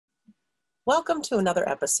Welcome to another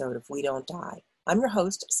episode of We Don't Die. I'm your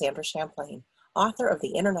host, Sandra Champlain, author of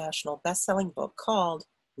the international best-selling book called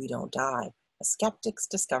We Don't Die, A Skeptic's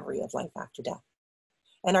Discovery of Life After Death.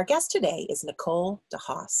 And our guest today is Nicole de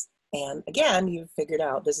Haas. And again, you've figured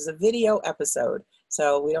out this is a video episode,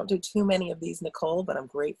 so we don't do too many of these, Nicole, but I'm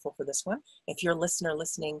grateful for this one. If you're a listener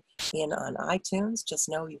listening in on iTunes, just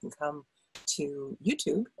know you can come to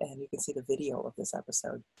YouTube and you can see the video of this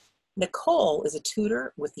episode. Nicole is a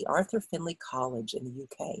tutor with the Arthur Findlay College in the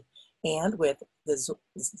UK and with the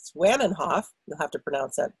Zwanenhof, you'll have to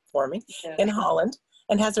pronounce that for me, in Holland,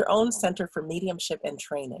 and has her own center for mediumship and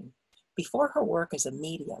training. Before her work as a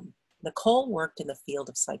medium, Nicole worked in the field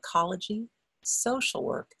of psychology, social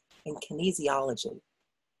work, and kinesiology.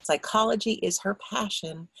 Psychology is her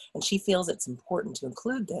passion, and she feels it's important to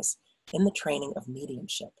include this in the training of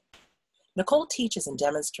mediumship. Nicole teaches and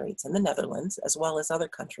demonstrates in the Netherlands, as well as other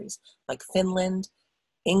countries like Finland,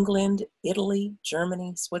 England, Italy,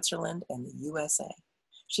 Germany, Switzerland, and the USA.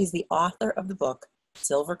 She's the author of the book,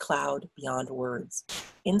 Silver Cloud Beyond Words,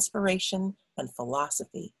 Inspiration and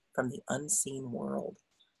Philosophy from the Unseen World.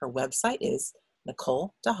 Her website is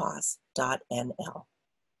nicoledehaas.nl.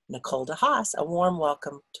 Nicole de Haas, a warm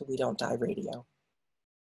welcome to We Don't Die Radio.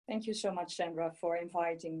 Thank you so much, Sandra, for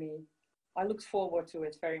inviting me. I look forward to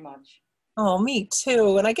it very much. Oh, me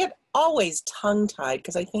too. And I get always tongue-tied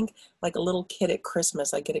because I think like a little kid at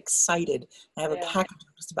Christmas, I get excited. I have a package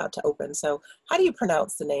I'm just about to open. So how do you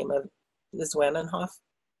pronounce the name of the Zwanenhof?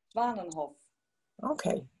 Zwanenhof.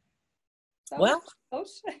 Okay. Well,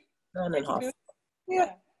 Zwanenhof.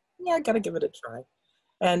 Yeah, I got to give it a try.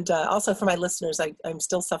 And also for my listeners, I'm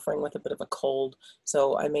still suffering with a bit of a cold,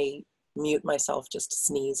 so I may mute myself just to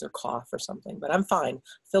sneeze or cough or something, but I'm fine.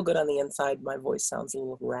 I feel good on the inside. My voice sounds a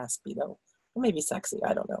little raspy though. Or maybe sexy,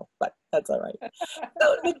 I don't know, but that's all right.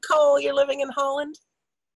 So Nicole, you're living in Holland?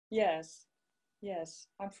 Yes,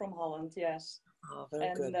 I'm from Holland, yes. Oh,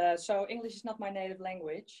 very good. So English is not my native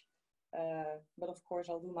language, but of course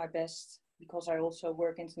I'll do my best because I also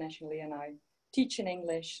work internationally and I teach in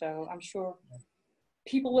English, so I'm sure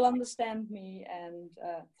people will understand me and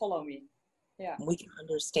follow me. Yeah. We can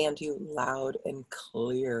understand you loud and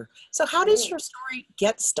clear. So how does your story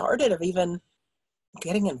get started of even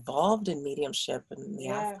getting involved in mediumship and the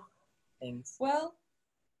after things? Well,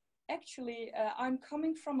 actually, I'm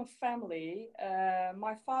coming from a family.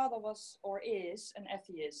 My father was or is an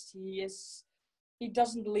atheist. He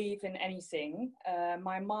doesn't believe in anything.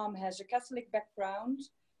 My mom has a Catholic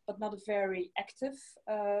background, but not a very active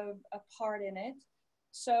part in it.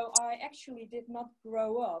 So I actually did not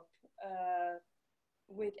grow up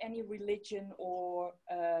with any religion or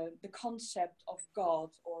the concept of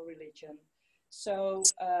God or religion. So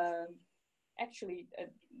actually,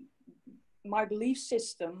 my belief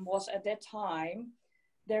system was at that time,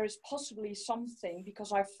 there is possibly something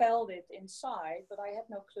because I felt it inside, but I had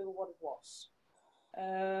no clue what it was.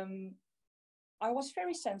 I was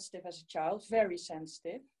very sensitive as a child, very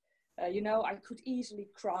sensitive. I could easily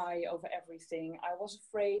cry over everything. I was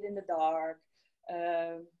afraid in the dark.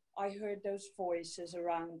 I heard those voices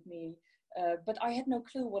around me, but I had no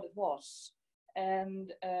clue what it was.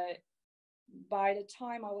 And by the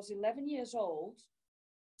time I was 11 years old,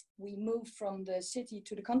 we moved from the city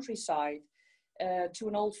to the countryside to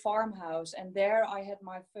an old farmhouse. And there I had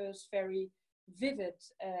my first very vivid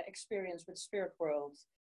experience with spirit world.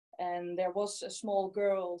 And there was a small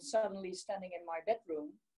girl suddenly standing in my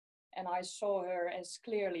bedroom. And I saw her as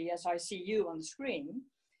clearly as I see you on the screen.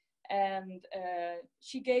 And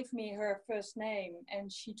she gave me her first name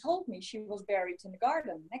and she told me she was buried in the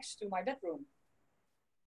garden next to my bedroom.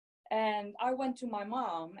 And I went to my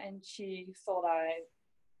mom and she thought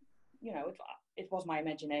it was my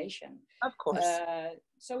imagination. Of course.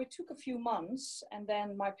 So it took a few months and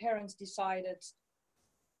then my parents decided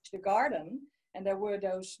the garden and there were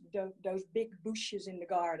those big bushes in the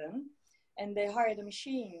garden. And they hired a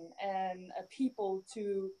machine and people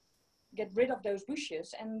to get rid of those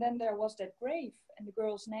bushes. And then there was that grave and the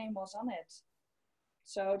girl's name was on it.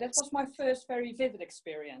 So that was my first very vivid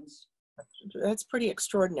experience. That's pretty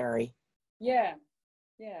extraordinary. Yeah.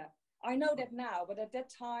 I know that now, but at that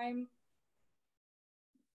time,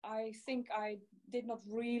 I think I did not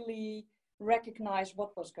really recognize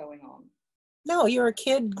what was going on. No, you're a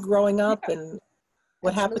kid growing up and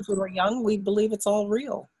what happens when we're young, we believe it's all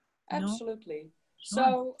real. Absolutely.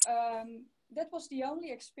 So that was the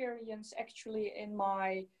only experience actually in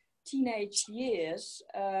my teenage years.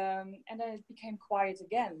 And then it became quiet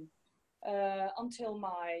again until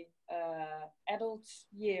my adult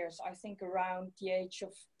years. I think around the age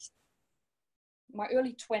of my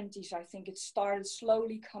early 20s, I think it started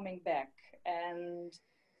slowly coming back. And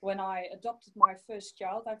when I adopted my first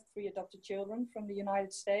child. I have 3 adopted children from the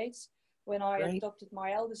United States. When I adopted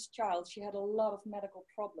my eldest child, she had a lot of medical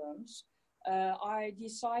problems. I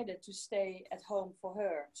decided to stay at home for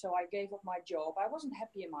her. So I gave up my job. I wasn't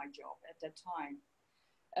happy in my job at that time.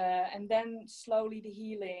 And then slowly the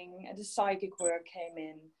healing and the psychic work came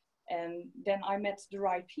in. And then I met the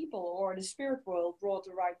right people, or the spirit world brought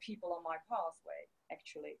the right people on my pathway,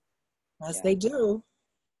 actually. As they do.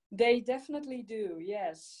 They definitely do,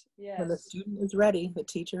 yes, yes. When the student is ready, the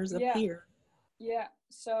teachers appear. Yeah,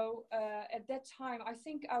 so at that time, I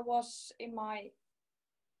think I was in my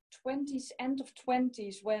 20s, end of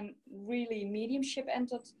 20s, when really mediumship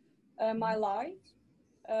entered my life.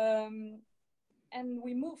 And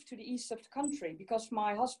we moved to the east of the country because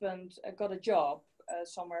my husband got a job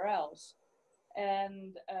somewhere else.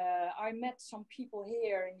 And I met some people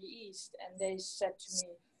here in the east, and they said to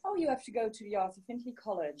me, "Oh, you have to go to the Arthur Findlay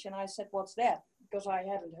College." And I said, "What's that?" Because I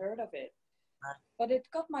hadn't heard of it. But it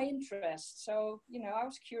got my interest. So, you know, I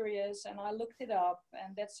was curious and I looked it up,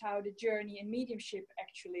 and that's how the journey in mediumship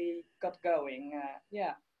actually got going.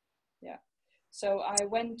 Yeah. So I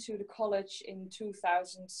went to the college in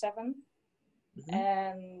 2007,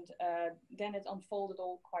 and then it unfolded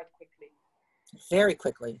all quite quickly. Very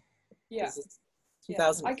quickly. Yeah.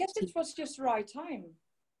 2000. I guess it was just the right time.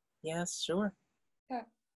 Yes, sure.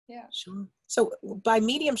 Yeah. Sure. So by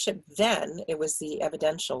mediumship then, it was the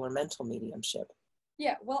evidential or mental mediumship.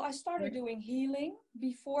 Yeah, well, I started doing healing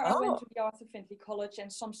before I went to the Arthur Findlay College,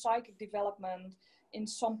 and some psychic development in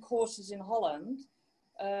some courses in Holland.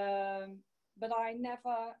 But I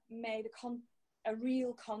never made a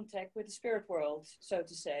real contact with the spirit world, so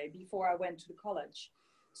to say, before I went to the college.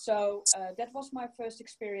 So that was my first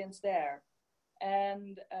experience there.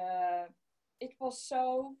 And it was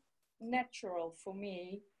so natural for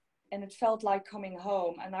me, and it felt like coming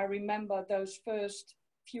home. And I remember those first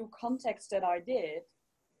few contacts that I did.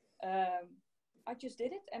 I just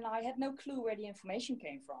did it, and I had no clue where the information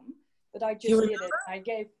came from, but I just did it. I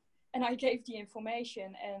gave the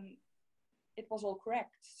information, and it was all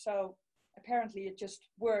correct. So apparently it just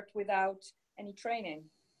worked without any training.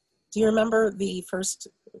 Do you remember the first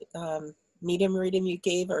medium reading you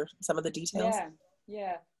gave, or some of the details?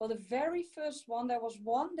 Yeah. Well, the very first one, there was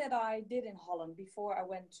one that I did in Holland before I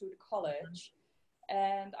went to the college.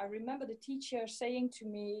 And I remember the teacher saying to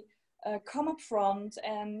me, "Come up front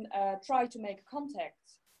and try to make a contact."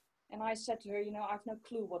 And I said to her, "You know, I have no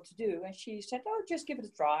clue what to do." And she said, "Oh, just give it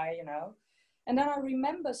a try, you know." And then I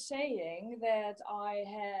remember saying that I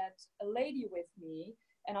had a lady with me,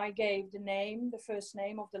 and I gave the first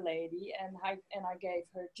name of the lady, and I gave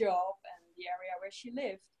her job and the area where she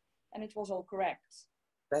lived, and it was all correct.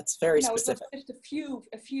 That's very specific. It was just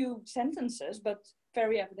a few sentences, but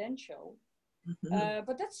very evidential.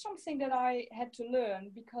 But that's something that I had to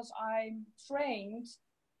learn, because I'm trained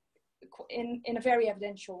in a very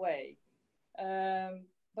evidential way.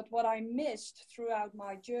 But what I missed throughout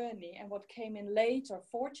my journey, and what came in later,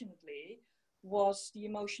 fortunately, was the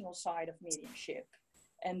emotional side of mediumship,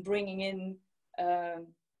 and bringing in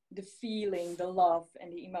the feeling, the love,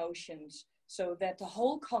 and the emotions, so that the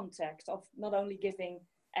whole context of not only giving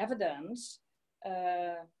evidence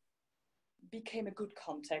became a good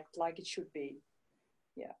contact, like it should be.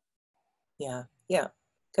 Yeah.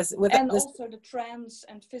 Also the trance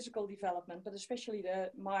and physical development, but especially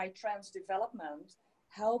my trance development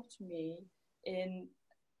helped me in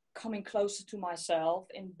coming closer to myself,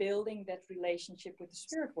 in building that relationship with the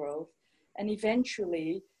spirit world, and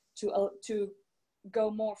eventually to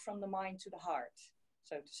go more from the mind to the heart,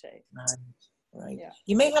 so to say. Right. Yeah.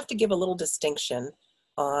 You may have to give a little distinction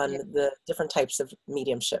on the different types of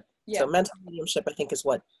mediumship. So mental mediumship, I think, is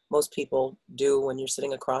what most people do when you're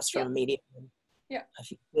sitting across from a medium.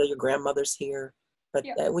 If you feel your grandmother's here. But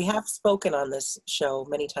we have spoken on this show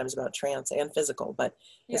many times about trance and physical, but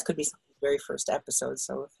this could be some of the very first episodes.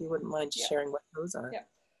 So if you wouldn't mind sharing what those are. Yeah.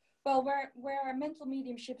 Well, where mental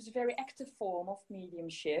mediumship is a very active form of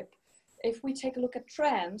mediumship, if we take a look at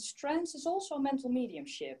trance is also mental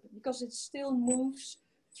mediumship, because it still moves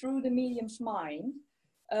through the medium's mind,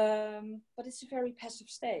 but it's a very passive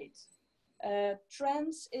state.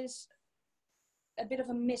 Trance is a bit of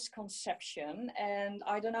a misconception, and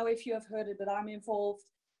I don't know if you have heard it, but I'm involved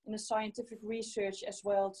in a scientific research as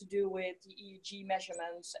well, to do with the EEG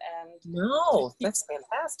measurements, and that's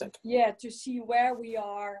fantastic. To see where we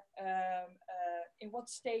are, in what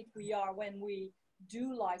state we are when we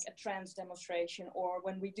do like a trance demonstration, or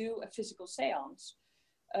when we do a physical seance.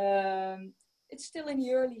 It's still in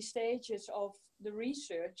the early stages of the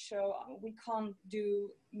research, so we can't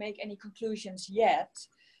make any conclusions yet.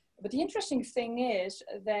 But the interesting thing is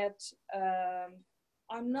that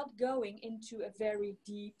I'm not going into a very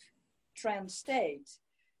deep trance state.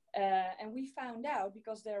 And we found out,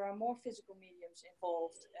 because there are more physical mediums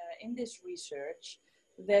involved in this research,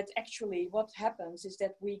 that actually what happens is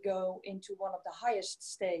that we go into one of the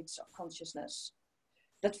highest states of consciousness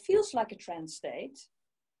that feels like a trance state.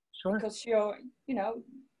 Sure. Because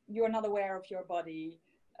you're not aware of your body.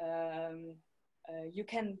 You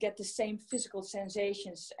can get the same physical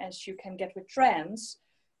sensations as you can get with trance,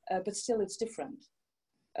 but still it's different.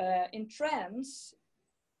 In trance,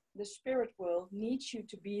 the spirit world needs you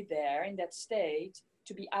to be there in that state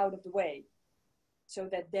to be out of the way, so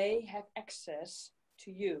that they have access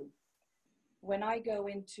to you. When I go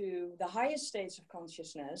into the highest states of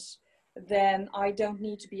consciousness, then I don't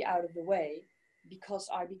need to be out of the way, because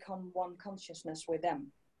I become one consciousness with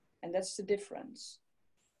them. And that's the difference.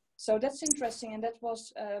 So that's interesting. And that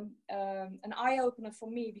was an eye-opener for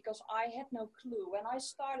me, because I had no clue. When I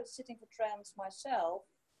started sitting for trance myself,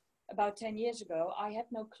 about 10 years ago, I had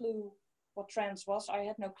no clue what trance was. I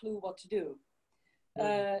had no clue what to do.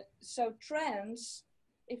 So trance,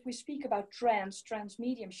 if we speak about trance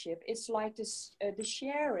mediumship, it's like this, the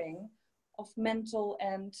sharing of mental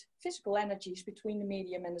and physical energies between the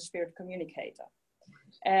medium and the spirit communicator.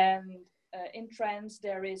 And in trance,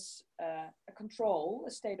 there is a control,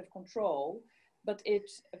 a state of control, but it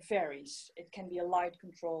varies. It can be a light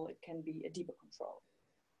control, it can be a deeper control.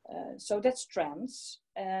 So that's trance.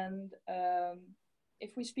 And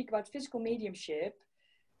if we speak about physical mediumship,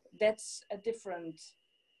 that's a different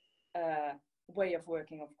way of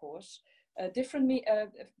working, of course.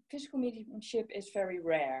 Physical mediumship is very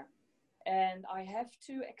rare. And I have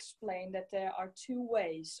to explain that there are two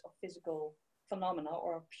ways of physical phenomena,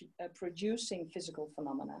 or producing physical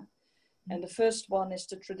phenomena. And the first one is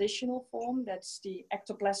the traditional form, that's the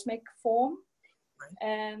ectoplasmic form.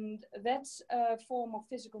 And that's a form of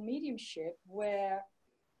physical mediumship where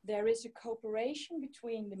there is a cooperation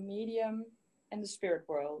between the medium and the spirit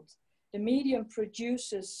world. The medium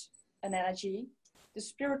produces an energy, the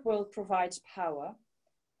spirit world provides power,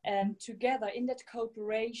 and together in that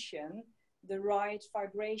cooperation, the right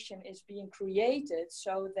vibration is being created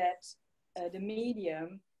so that the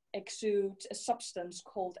medium exudes a substance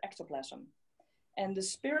called ectoplasm. And the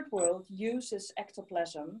spirit world uses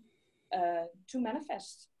ectoplasm to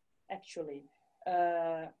manifest, actually,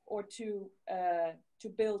 or to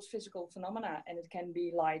build physical phenomena. And it can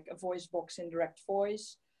be like a voice box in direct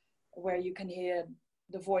voice, where you can hear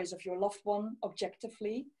the voice of your loved one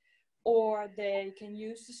objectively, or they can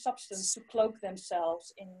use the substance to cloak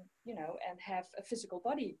themselves in, and have a physical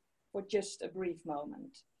body for just a brief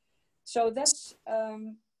moment. So that's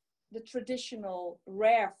the traditional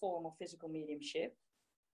rare form of physical mediumship.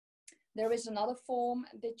 There is another form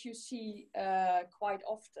that you see quite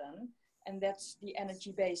often, and that's the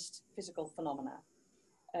energy-based physical phenomena.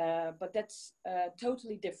 But that's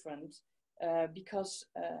totally different because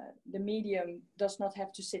the medium does not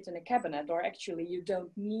have to sit in a cabinet, or actually you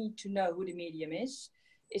don't need to know who the medium is.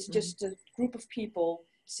 It's just a group of people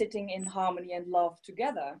sitting in harmony and love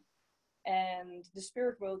together. And the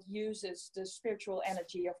spirit world uses the spiritual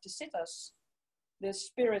energy of the sitters, the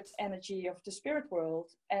spirit energy of the spirit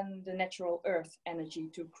world, and the natural earth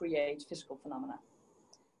energy to create physical phenomena.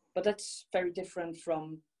 But that's very different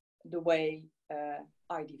from the way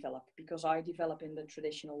I develop, because I develop in the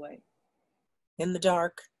traditional way. In the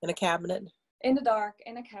dark, in a cabinet? In the dark,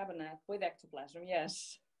 in a cabinet with ectoplasm,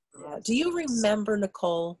 yes. Yeah. Do you remember,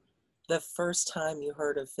 Nicole, the first time you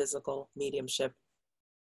heard of physical mediumship?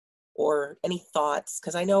 Or any thoughts?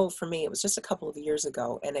 Because I know for me, it was just a couple of years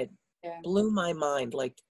ago, and it blew my mind.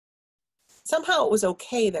 Like, somehow it was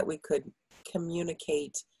okay that we could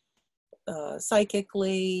communicate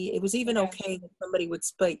psychically. It was even okay that somebody would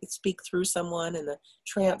speak through someone in the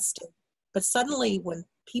trance state. But suddenly, when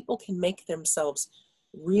people can make themselves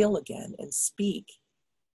real again and speak,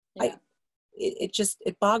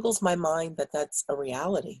 it boggles my mind that that's a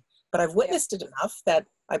reality. But I've witnessed it enough that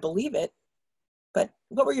I believe it. But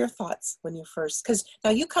what were your thoughts when you first, because now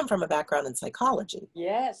you come from a background in psychology.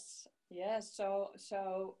 Yes. So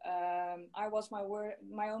I was my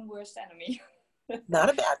own worst enemy. Not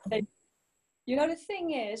a bad thing. The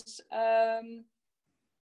thing is,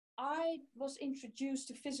 I was introduced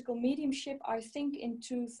to physical mediumship, I think in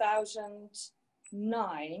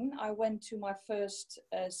 2009. I went to my first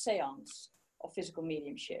seance of physical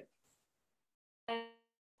mediumship.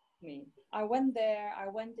 I went there, I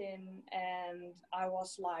went in, and I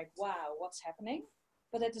was like, wow, what's happening?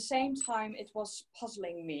 But at the same time, it was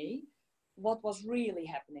puzzling me what was really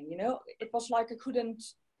happening. It was like I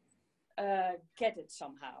couldn't get it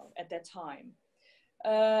somehow at that time.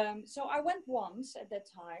 So I went once at that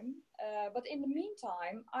time, but in the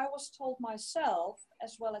meantime, I was told myself,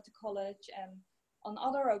 as well at the college and on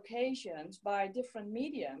other occasions by different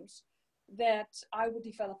mediums, that I would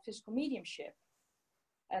develop physical mediumship.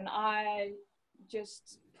 And I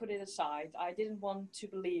just put it aside. I didn't want to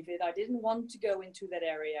believe it. I didn't want to go into that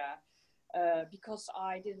area because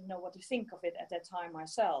I didn't know what to think of it at that time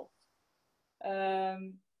myself.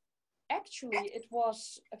 Actually, it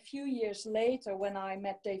was a few years later when I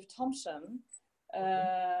met David Thompson,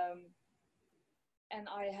 and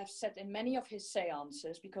I have sat in many of his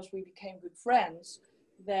seances because we became good friends,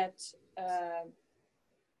 that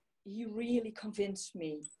he really convinced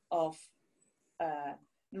me of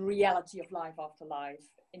the reality of life after life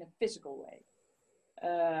in a physical way.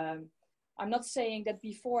 I'm not saying that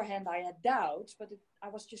beforehand I had doubts, but I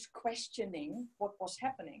was just questioning what was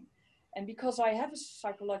happening. And because I have a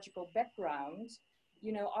psychological background,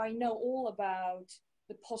 you know, I know all about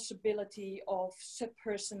the possibility of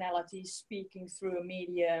subpersonality speaking through a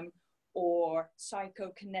medium or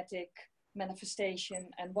psychokinetic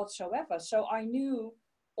manifestation and whatsoever. So I knew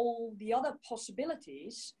all the other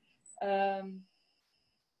possibilities. So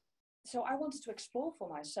I wanted to explore for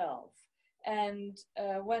myself. And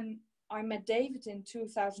when I met David in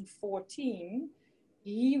 2014,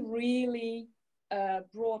 he really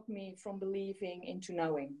brought me from believing into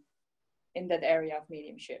knowing in that area of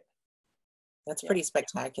mediumship. That's pretty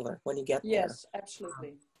spectacular when you get there. Yes,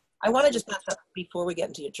 absolutely. I want to just back up before we get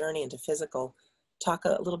into your journey into physical, talk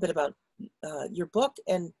a little bit about your book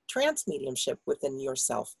and trance mediumship within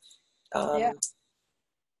yourself.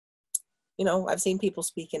 You know, I've seen people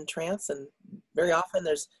speak in trance, and very often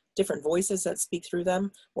there's different voices that speak through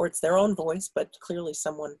them, or it's their own voice, but clearly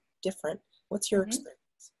someone different. What's your experience?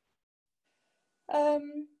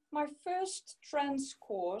 My first trance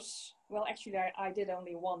course, well, actually, I did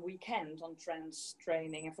only one weekend on trance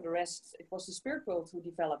training, and for the rest, it was the Spirit World who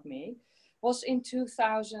developed me, was in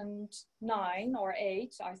 2009 or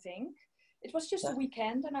 8, I think. It was just a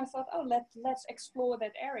weekend, and I thought, oh, let's explore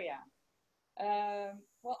that area.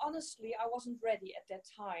 Well, honestly, I wasn't ready at that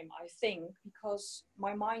time, I think, because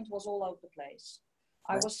my mind was all over the place.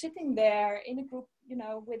 I was sitting there in a group, you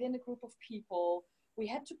know, within a group of people. We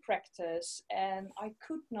had to practice, and I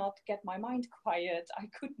could not get my mind quiet. I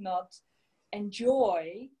could not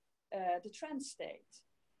enjoy the trance state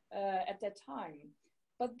at that time.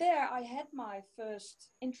 But there I had my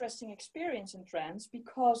first interesting experience in trance,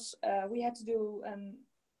 because we had to do an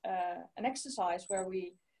exercise where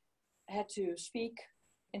we had to speak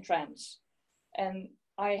in trance. And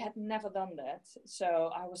I had never done that. So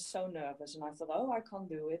I was so nervous, and I thought, oh, I can't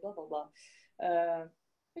do it, blah, blah, blah.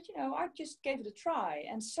 But, you know, I just gave it a try.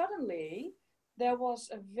 And suddenly there was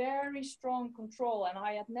a very strong control, and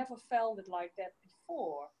I had never felt it like that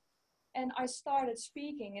before. And I started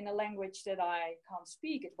speaking in a language that I can't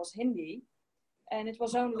speak. It was Hindi. And it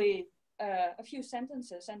was only a few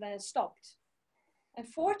sentences, and then it stopped. And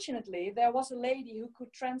fortunately, there was a lady who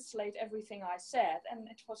could translate everything I said, and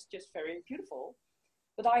it was just very beautiful.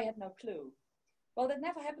 But I had no clue. Well, that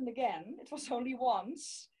never happened again. It was only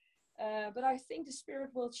once. But I think the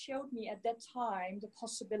Spirit World showed me at that time the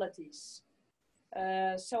possibilities.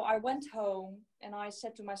 So I went home, and I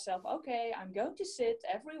said to myself, okay, I'm going to sit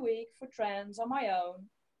every week for trance on my own.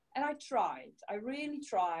 And I tried. I really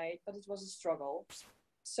tried, but it was a struggle.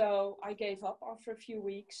 So I gave up after a few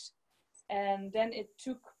weeks. And then it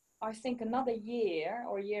took, I think, another year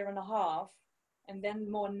or year and a half. And then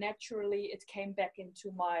more naturally, it came back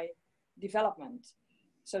into my development.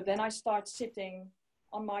 So then I start sitting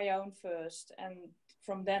on my own first, and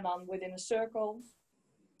from then on within a circle.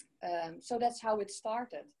 So that's how it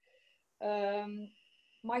started.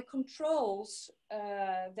 My controls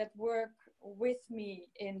that work with me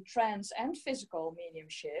in trance and physical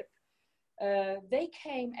mediumship, they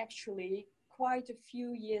came actually quite a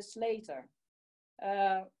few years later.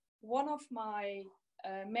 One of my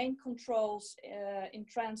main controls in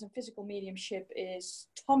trance and physical mediumship is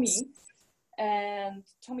Tommy. And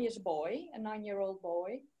Tommy is a boy, a 9-year-old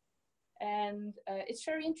boy. And it's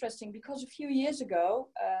very interesting because a few years ago,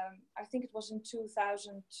 I think it was in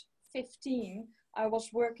 2015, I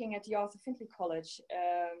was working at the Arthur Findlay College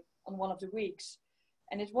on one of the weeks.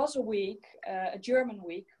 And it was a week, a German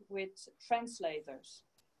week with translators.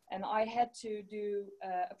 And I had to do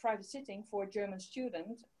a private sitting for a German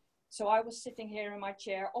student. So I was sitting here in my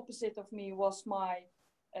chair. Opposite of me was my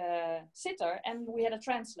sitter, and we had a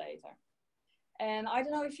translator. And I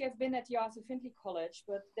don't know if you have been at the Arthur Findlay College,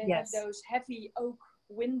 but they have those heavy oak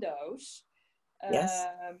windows. And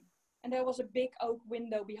there was a big oak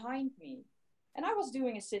window behind me. And I was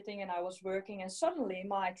doing a sitting and I was working, and suddenly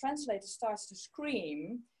my translator starts to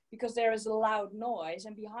scream because there is a loud noise,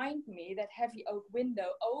 and behind me that heavy oak window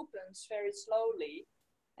opens very slowly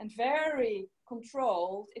and very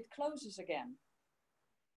controlled, it closes again.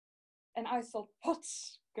 And I thought,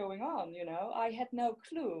 what's going on? You know, I had no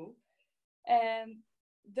clue. And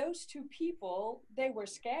those two people, they were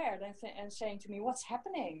scared and saying to me, what's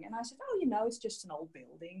happening? And I said, oh, you know, it's just an old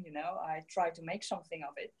building. You know, I tried to make something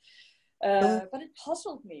of it. But it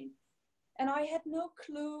puzzled me. And I had no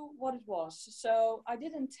clue what it was. So I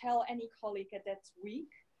didn't tell any colleague at that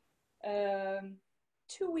week.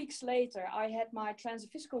 2 weeks later, I had my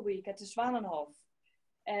Transphysical week at the Zwanenhof.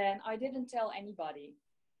 And I didn't tell anybody.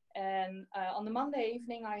 And on the Monday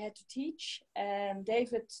evening, I had to teach. And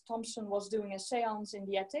David Thompson was doing a seance in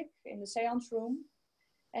the attic, in the seance room.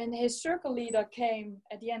 And his circle leader came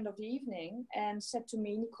at the end of the evening and said to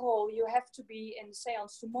me, Nicole, you have to be in the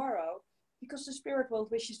seance tomorrow because the spirit world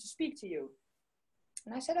wishes to speak to you.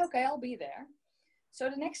 And I said, okay, I'll be there. So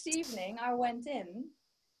the next evening I went in,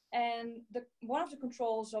 and one of the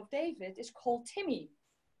controls of David is called Timmy,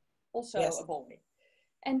 also a boy.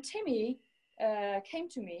 And Timmy came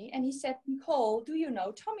to me and he said, Nicole, do you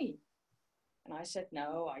know Tommy? And I said,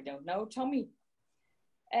 no, I don't know Tommy.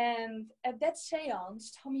 And at that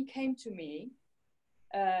seance, Tommy came to me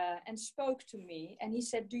and spoke to me, and he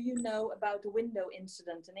said, do you know about the window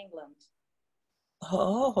incident in England?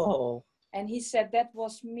 Oh. And he said, that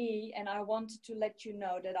was me, and I wanted to let you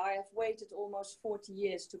know that I have waited almost 40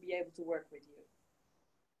 years to be able to work with you.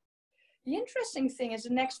 The interesting thing is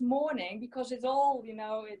the next morning, because it all, you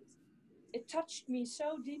know, it touched me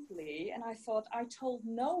so deeply, and I thought, I told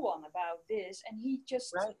no one about this, and he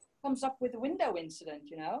just comes up with a window incident,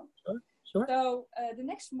 you know? Sure. So the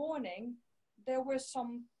next morning, there were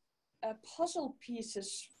some puzzle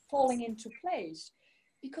pieces falling into place.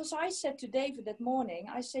 Because I said to David that morning,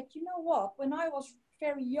 I said, you know what, when I was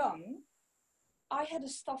very young, I had a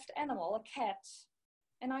stuffed animal, a cat,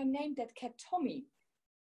 and I named that cat Tommy.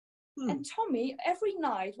 And Tommy, every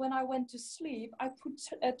night when I went to sleep, I put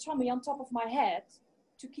Tommy on top of my head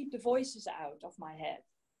to keep the voices out of my head.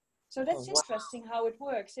 So that's interesting how it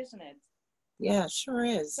works, isn't it? Yeah, sure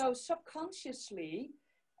is. So subconsciously,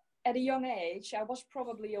 at a young age, I was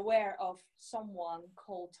probably aware of someone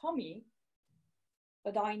called Tommy,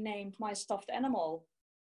 but I named my stuffed animal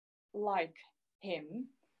like him,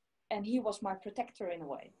 and he was my protector in a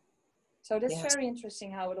way. So that's very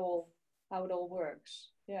interesting how it all works.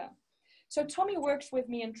 Yeah. So Tommy works with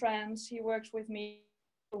me in trance. He works with me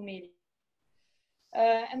in social media.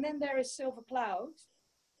 And then there is Silver Cloud.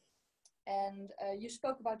 And you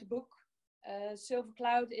spoke about the book. Silver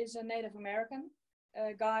Cloud is a Native American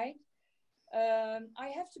guy. I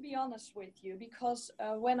have to be honest with you, because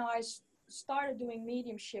when I started doing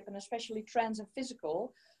mediumship, and especially trance and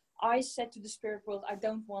physical, I said to the spirit world, I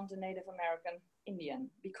don't want a Native American Indian,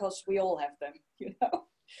 because we all have them, you know.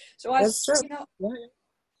 So I was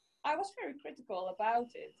very critical about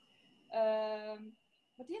it.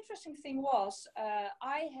 But the interesting thing was,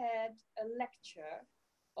 I had a lecture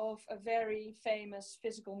of a very famous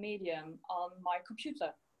physical medium on my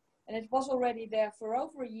computer, and it was already there for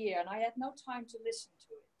over a year, and I had no time to listen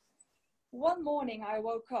to it. One morning I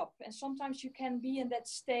woke up, and sometimes you can be in that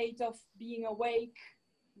state of being awake,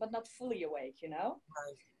 but not fully awake, you know?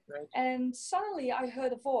 Right. And suddenly I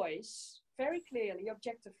heard a voice, very clearly,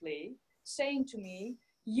 objectively, saying to me,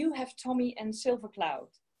 you have Tommy and Silver Cloud.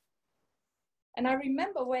 And I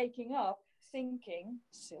remember waking up thinking,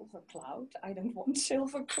 Silver Cloud? I don't want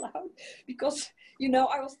Silver Cloud. Because, you know,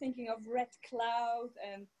 I was thinking of Red Cloud,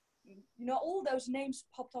 and you know, all those names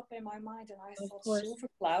popped up in my mind, and I thought Silver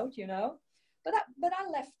Cloud, you know. But I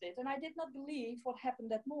left it, and I did not believe what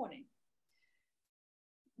happened that morning.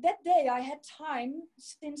 That day I had time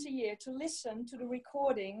since a year to listen to the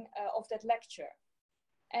recording of that lecture.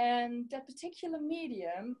 And that particular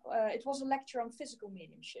medium, it was a lecture on physical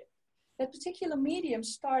mediumship. That particular medium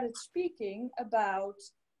started speaking about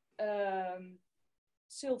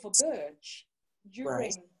silver birch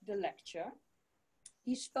during the lecture.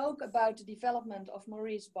 He spoke about the development of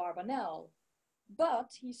Maurice Barbanel,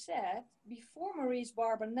 but he said before Maurice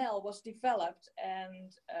Barbanel was developed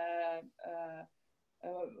and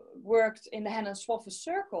worked in the Hen and Swaffer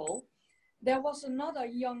circle, there was another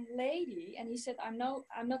young lady, and he said, I'm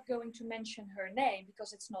not going to mention her name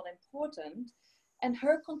because it's not important, and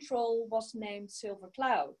her control was named Silver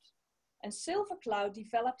Cloud. And Silver Cloud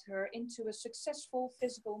developed her into a successful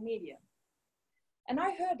physical medium. And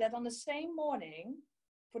I heard that on the same morning,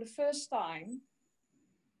 for the first time,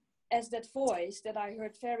 as that voice that I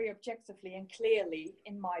heard very objectively and clearly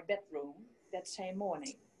in my bedroom that same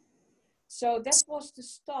morning. So that was the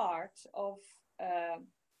start of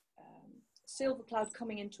Silver Cloud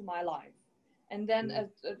coming into my life. And then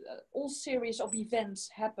all series of events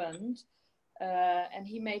happened, and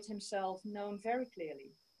he made himself known very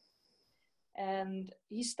clearly. And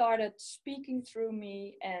he started speaking through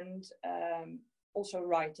me and also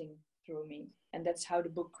writing through me. And that's how the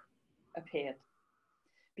book appeared.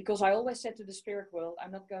 Because I always said to the spirit world,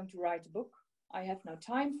 I'm not going to write a book. I have no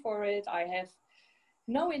time for it. I have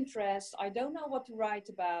no interest. I don't know what to write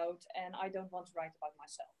about, and I don't want to write about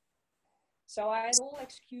myself. So I had all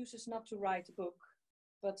excuses not to write a book,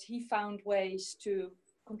 but he found ways to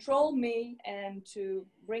control me and to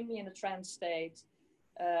bring me in a trance state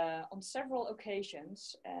on several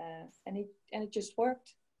occasions, and it just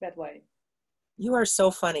worked that way. You are so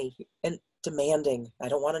funny and demanding. I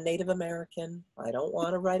don't want a Native American. I don't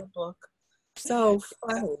want to write a book. So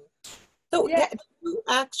funny. So Yeah. you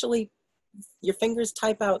actually, your fingers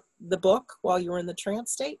type out the book while you were in the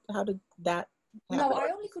trance state? How did that happen? No, I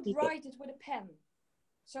only could write it with a pen.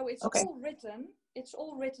 So it's okay. all written. It's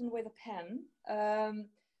all written with a pen.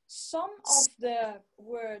 Some of the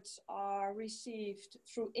words are received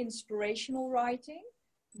through inspirational writing,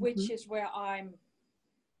 which is where I'm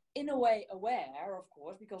in a way aware, of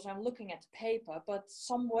course, because I'm looking at the paper, but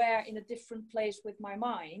somewhere in a different place with my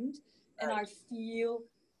mind. And I feel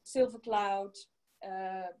Silver Cloud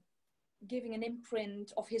giving an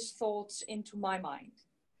imprint of his thoughts into my mind.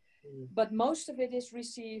 But most of it is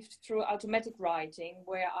received through automatic writing,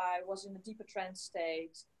 where I was in a deeper trance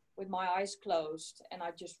state with my eyes closed, and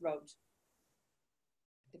I just wrote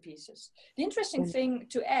the pieces. The interesting thing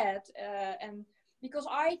to add, and because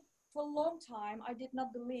for a long time, I did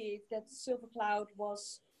not believe that Silver Cloud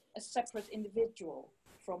was a separate individual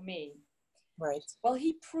from me. Right. Well,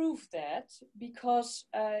 he proved that because,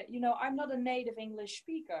 I'm not a native English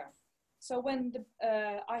speaker. So when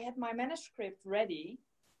I had my manuscript ready,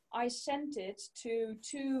 I sent it to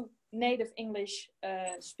 2 native English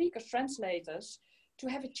speakers, translators, to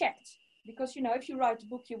have it checked. Because, if you write a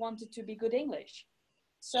book, you want it to be good English.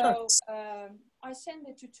 So I sent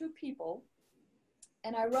it to 2 people,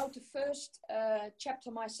 and I wrote the first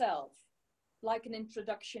chapter myself, like an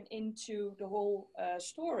introduction into the whole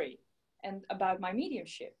story and about my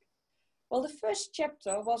mediumship. Well, the first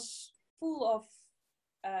chapter was full of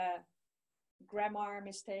grammar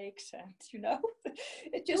mistakes, and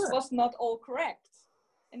it just was not all correct.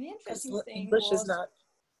 And the interesting thing English was is not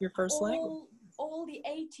your first language. All the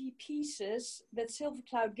 80 pieces that Silver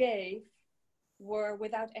Cloud gave were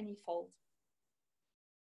without any fault.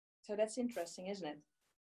 So that's interesting, isn't it?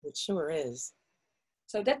 It sure is.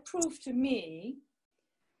 So that proved to me,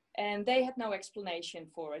 and they had no explanation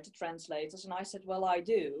for it, the translators, and I said, well, I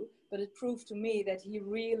do, but it proved to me that he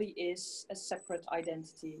really is a separate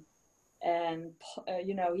identity. And,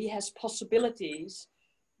 he has possibilities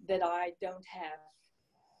that I don't have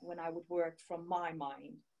when I would work from my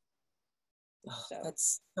mind. Oh, so.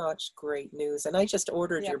 That's such great news. And I just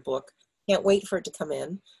ordered your book. Can't wait for it to come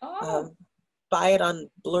in. Buy it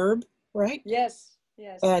on Blurb, right? Yes,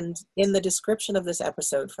 yes. And in the description of this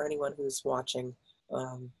episode, for anyone who's watching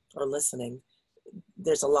or listening,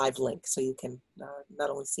 there's a live link so you can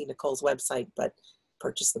not only see Nicole's website, but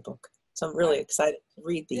purchase the book. So I'm really excited to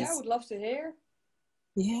read these. Yeah, I would love to hear.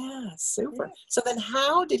 Yeah, super. Yeah. So then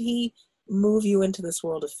how did he move you into this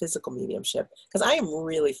world of physical mediumship? Because I am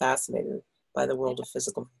really fascinated by the world of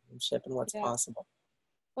physical mediumship and what's possible.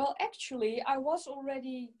 Well, actually, I was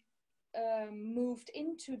already moved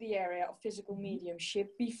into the area of physical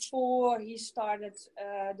mediumship before he started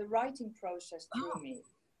the writing process through me.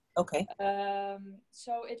 Okay.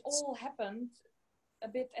 So it all happened a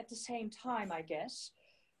bit at the same time, I guess.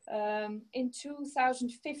 In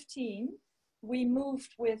 2015, we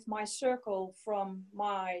moved with my circle from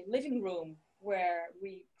my living room, where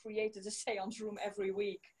we created a seance room every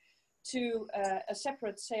week, to a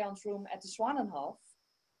separate seance room at the Zwanenhof.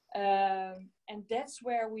 And that's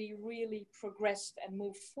where we really progressed and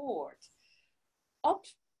moved forward. Up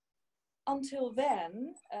until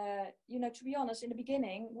then, to be honest, in the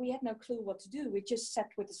beginning, we had no clue what to do. We just sat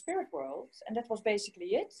with the spirit world, and that was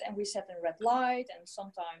basically it. And we sat in red light, and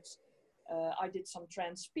sometimes I did some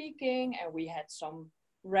trance speaking, and we had some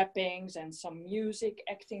rappings and some music,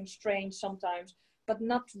 acting strange sometimes, but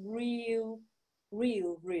not real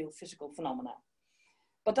physical phenomena.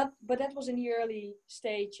 But that was in the early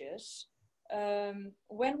stages.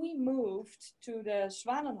 When we moved to the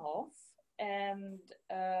Zwanenhof, and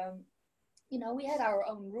we had our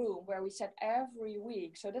own room where we sat every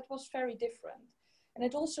week, so that was very different. And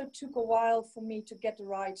it also took a while for me to get the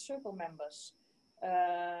right circle members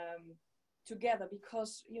together,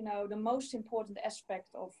 because the most important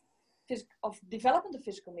aspect of of development of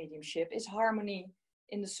physical mediumship is harmony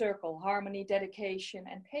in the circle, harmony, dedication,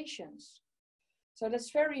 and patience. So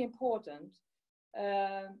that's very important.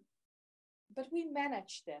 But we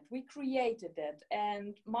managed that, we created that,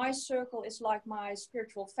 and my circle is like my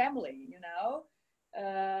spiritual family, you know,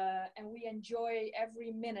 and we enjoy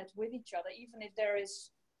every minute with each other, even if there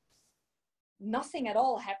is nothing at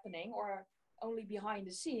all happening or only behind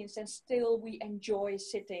the scenes, and still we enjoy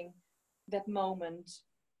sitting that moment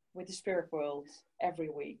with the spirit world every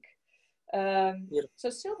week. So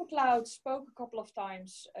Silver Cloud spoke a couple of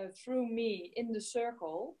times through me in the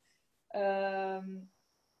circle.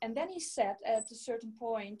 And then he said at a certain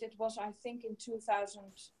point, it was, I think in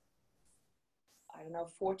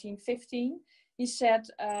 2014, 15, he said,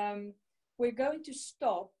 we're going to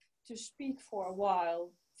stop to speak for a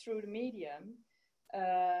while through the medium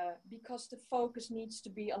because the focus needs to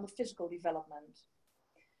be on the physical development.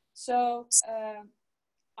 So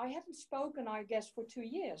I haven't spoken, I guess, for 2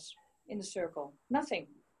 years in the circle. Nothing.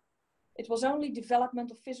 It was only development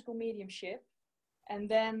of physical mediumship. And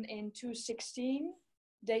then in 2016,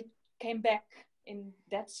 they came back in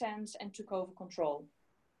that sense and took over control.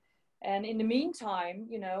 And in the meantime,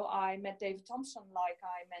 you know, I met David Thompson, like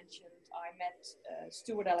I mentioned. I met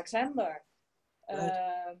Stuart Alexander.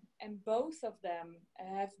 And both of them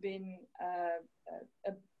have been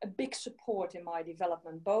a big support in my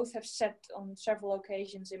development. Both have sat on several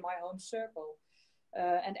occasions in my home circle.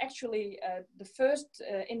 And actually, the first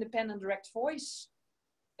independent direct voice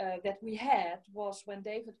that we had was when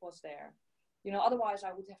David was there. You know, otherwise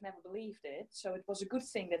I would have never believed it. So it was a good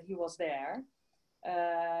thing that he was there.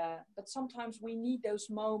 But sometimes we need those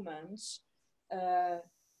moments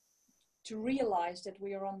to realize that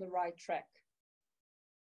we are on the right track.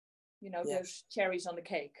 You know, those cherries on the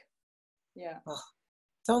cake. Yeah. Oh,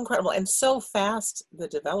 so incredible. And so fast, the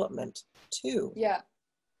development too. Yeah.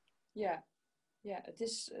 Yeah. Yeah.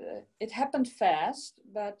 It happened fast,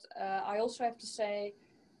 but I also have to say,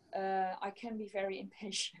 I can be very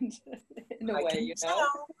impatient in a way, you know.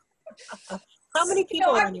 How many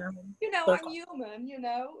people are in your home? You know, circle? I'm human, you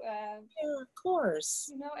know. Yeah, of course.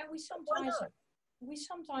 You know, and we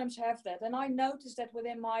sometimes have that. And I noticed that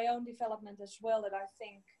within my own development as well, that I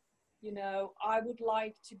think, you know, I would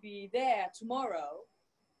like to be there tomorrow.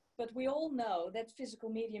 But we all know that physical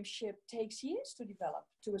mediumship takes years to develop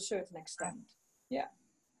to a certain extent. Yeah,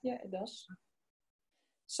 yeah, it does.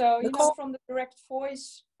 So, you know, from the direct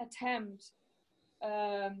voice attempt,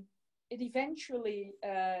 it eventually,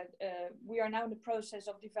 we are now in the process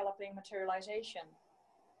of developing materialization.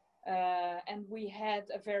 And we had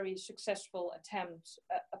a very successful attempt,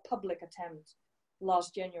 a public attempt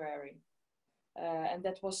last January. And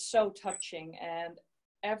that was so touching, and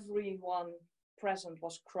everyone present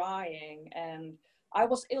was crying. And I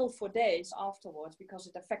was ill for days afterwards because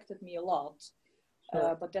it affected me a lot.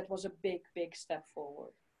 Sure. But that was a big, big step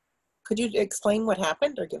forward. Could you explain what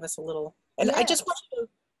happened or give us a little? And I just want to know,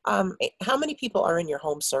 how many people are in your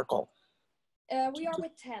home circle? We are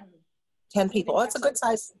with 10. 10 people. Oh, that's a good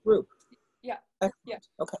sized group. Yeah. Excellent. Yeah.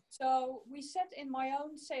 Okay. So we sat in my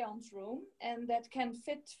own seance room, and that can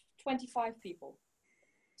fit 25 people.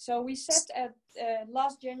 So we sat at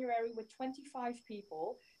last January with 25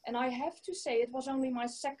 people. And I have to say it was only my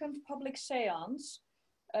second public seance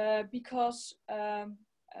because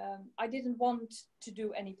I didn't want to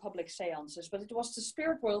do any public seances, but it was the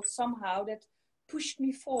spirit world somehow that pushed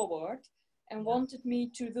me forward and wanted me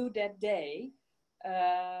to do that day.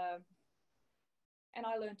 And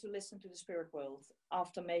I learned to listen to the spirit world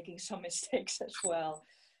after making some mistakes as well.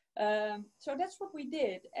 So that's what we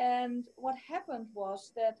did. And what happened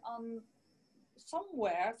was that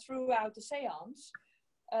somewhere throughout the seance,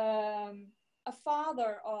 a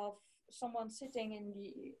father of someone sitting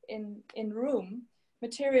in room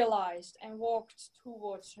materialized and walked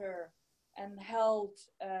towards her and held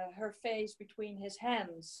her face between his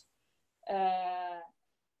hands.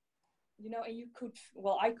 You know, and you could,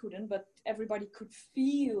 well, I couldn't, but everybody could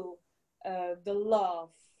feel the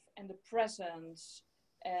love and the presence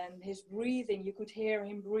and his breathing. You could hear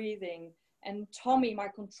him breathing. And Tommy, my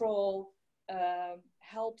control,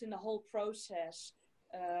 helped in the whole process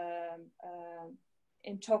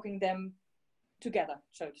in talking them together,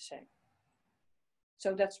 so to say.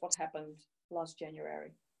 So that's what happened last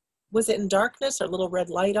January. Was it in darkness or little red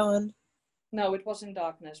light on? No, it was in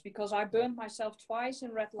darkness because I burned myself twice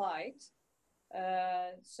in red light.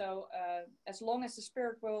 So as long as the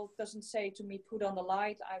spirit world doesn't say to me, put on the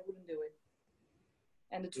light, I wouldn't do it.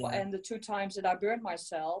 And the 2 times that I burned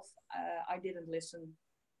myself, I didn't listen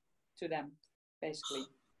to them, basically.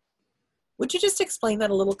 Would you just explain that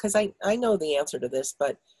a little? Because I know the answer to this,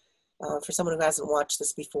 but for someone who hasn't watched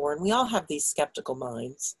this before, and we all have these skeptical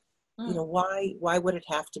minds, you know, why would it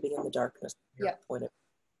have to be in the darkness? From your point of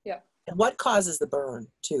Yeah. And what causes the burn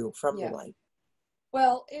too from the light?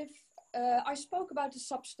 Well, if I spoke about the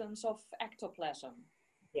substance of ectoplasm.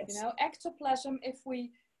 Yes. You know, ectoplasm, if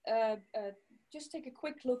we just take a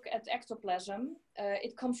quick look at ectoplasm,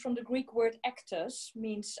 it comes from the Greek word ectos,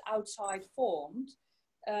 means outside formed.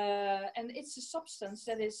 And it's a substance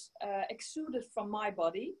that is exuded from my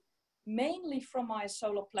body, mainly from my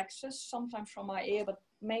solar plexus, sometimes from my ear, but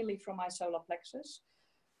mainly from my solar plexus.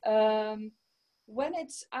 When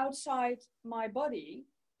it's outside my body,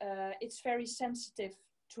 it's very sensitive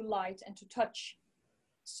to light and to touch.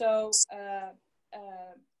 So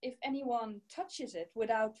if anyone touches it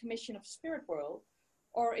without permission of the spirit world,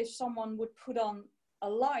 or if someone would put on a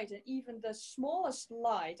light, and even the smallest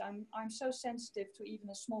light, I'm so sensitive to even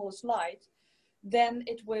the smallest light, then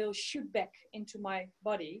it will shoot back into my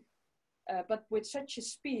body, but with such a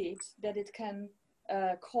speed that it can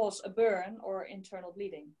cause a burn or internal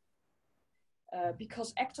bleeding.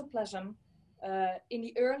 Because ectoplasm in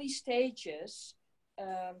the early stages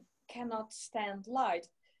cannot stand light.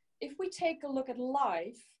 If we take a look at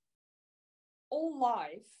life, all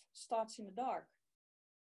life starts in the dark.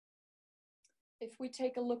 If we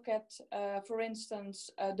take a look at, for instance,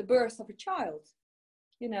 the birth of a child,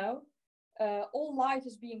 you know, all life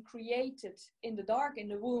is being created in the dark, in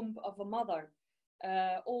the womb of a mother.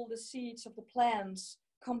 All the seeds of the plants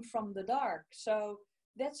come from the dark. So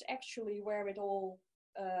that's actually where it all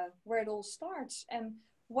starts. And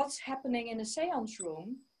what's happening in a seance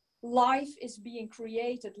room, life is being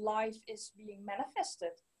created, life is being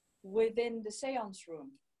manifested within the seance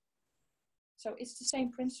room. So it's the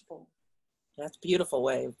same principle. That's a beautiful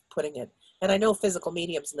way of putting it. And I know physical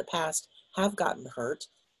mediums in the past have gotten hurt.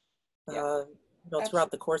 You know,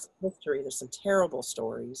 throughout the course of history, there's some terrible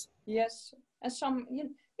stories. Yes, and some, you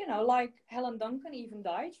know, like Helen Duncan even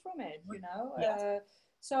died from it, you know. Yes.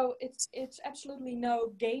 So it's absolutely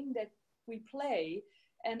no game that we play.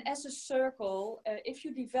 And as a circle, if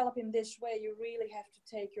you develop in this way, you really have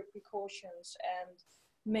to take your precautions and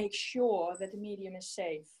make sure that the medium is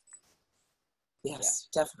safe. Yes,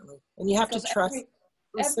 definitely. And you have because to trust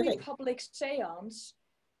every public seance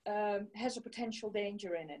has a potential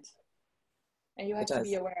danger in it. And you have to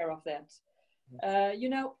be aware of that. You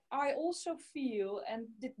know, I also feel, and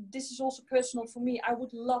this is also personal for me, I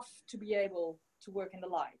would love to be able to work in the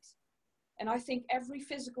light. And I think every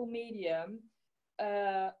physical medium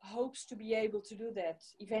hopes to be able to do that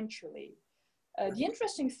eventually. The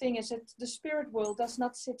interesting thing is that the spirit world does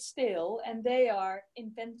not sit still, and they are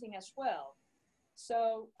inventing as well.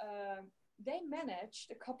 So they managed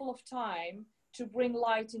a couple of times to bring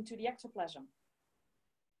light into the ectoplasm.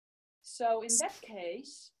 So in that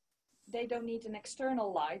case, they don't need an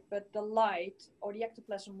external light, but the light or the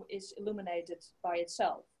ectoplasm is illuminated by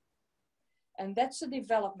itself. And that's a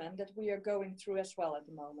development that we are going through as well at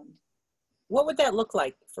the moment. What would that look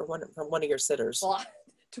like from one of your sitters? Well,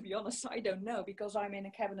 to be honest, I don't know, because I'm in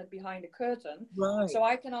a cabinet behind a curtain. Right. So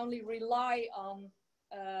I can only rely on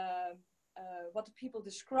what the people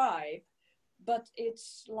describe, but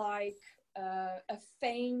it's like a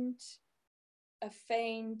faint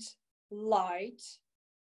light,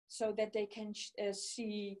 so that they can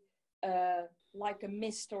see like a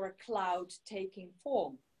mist or a cloud taking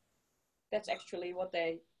form. That's actually what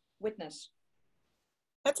they witness.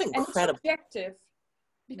 That's incredible. And it's subjective,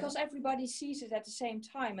 because everybody sees it at the same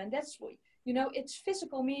time. And that's what, you know, it's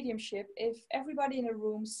physical mediumship if everybody in a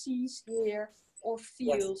room sees, hears, or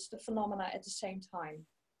feels the phenomena at the same time.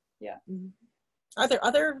 Yeah. Mm-hmm. Are there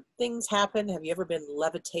other things happen? Have you ever been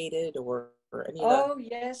levitated or any of that? Oh,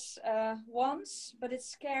 yes, once, but it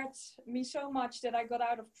scared me so much that I got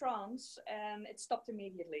out of trance and it stopped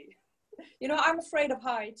immediately. You know, I'm afraid of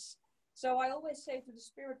heights. So I always say to the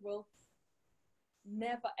spirit world,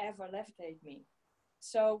 never ever levitate me.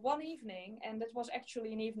 So one evening, and that was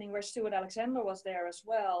actually an evening where Stuart Alexander was there as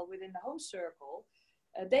well within the home circle,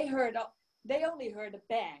 they only heard a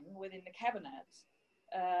bang within the cabinet.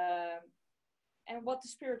 And what the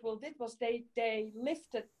spirit world did was they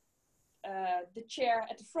lifted the chair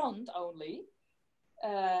at the front only.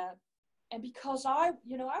 And because I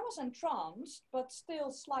was entranced, but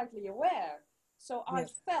still slightly aware. So I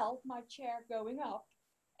felt my chair going up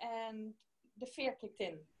and the fear kicked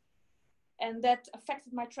in. And that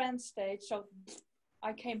affected my trance state. So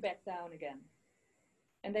I came back down again.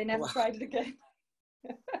 And they never tried it again.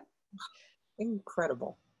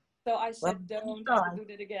 Incredible. So I said, don't ever do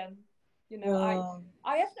that again. You know,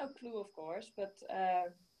 I have no clue, of course, but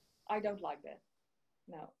I don't like that.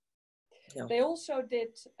 No. They also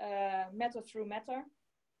did matter through matter.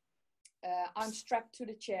 I'm strapped to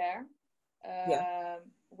the chair Yeah.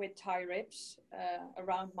 with tie rips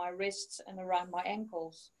around my wrists and around my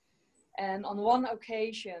ankles. And on one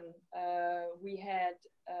occasion, we had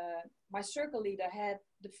my circle leader had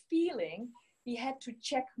the feeling he had to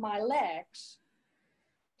check my legs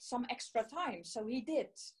some extra time. So he did,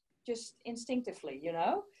 just instinctively, you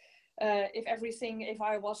know, if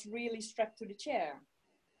I was really strapped to the chair.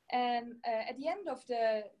 And at the end of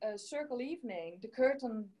the circle evening, the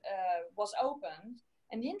curtain was opened.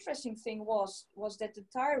 And the interesting thing was that the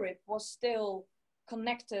tie rip was still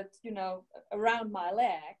connected, you know, around my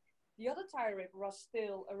leg. The other tie rip was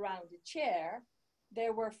still around the chair. They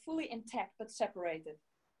were fully intact but separated.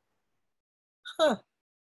 Huh.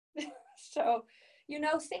 So, you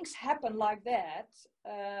know, things happen like that.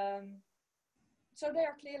 So they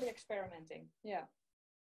are clearly experimenting. Yeah.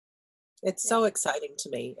 It's so exciting to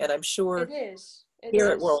me. And I'm sure it is. Here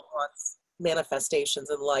at World wants manifestations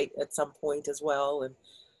and light at some point as well. And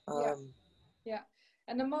yeah.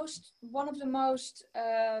 And one of the most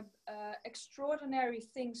extraordinary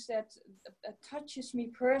things that touches me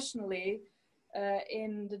personally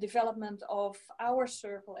in the development of our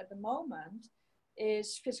circle at the moment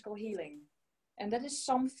is physical healing. And that is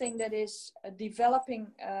something that is developing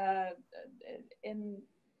in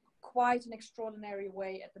quite an extraordinary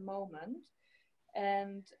way at the moment.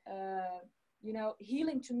 And, you know,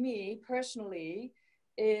 healing to me personally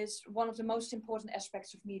is one of the most important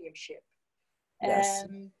aspects of mediumship. Yes.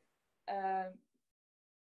 And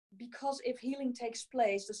because if healing takes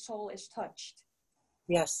place, the soul is touched.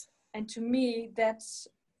 Yes. And to me, that's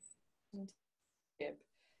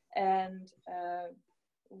and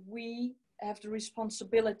we have the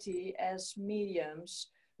responsibility as mediums.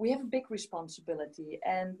 We have a big responsibility,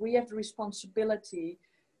 and we have the responsibility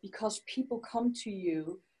because people come to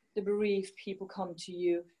you, the bereaved people come to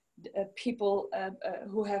you, people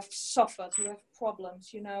who have suffered, who have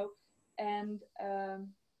problems, you know. And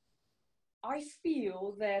I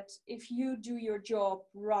feel that if you do your job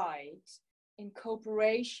right, in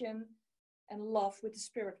cooperation and love with the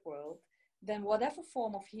spirit world, then whatever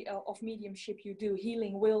form of mediumship you do,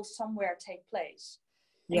 healing will somewhere take place.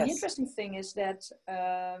 Yes. And the interesting thing is that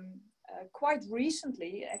quite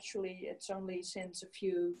recently, actually it's only since a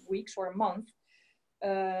few weeks or a month,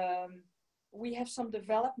 we have some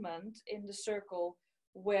development in the circle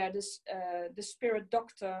where the spirit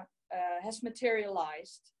doctor has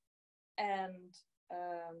materialized and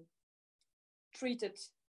treated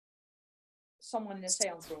someone in a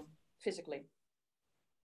seance room physically.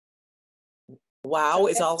 Wow, so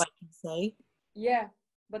is all I can say. Yeah,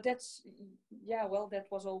 but that's, yeah, well, that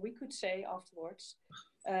was all we could say afterwards.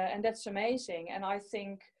 And that's amazing. And I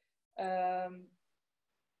think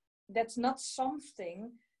that's not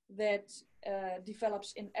something that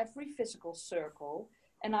develops in every physical circle.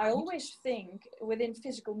 And I always think within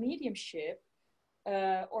physical mediumship,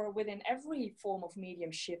 or within every form of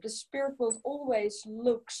mediumship, the spirit world always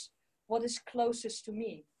looks what is closest to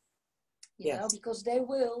me, you know, because they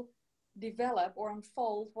will develop or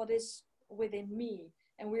unfold what is within me,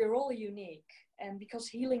 and we are all unique. And because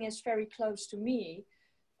healing is very close to me,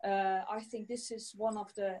 I think this is one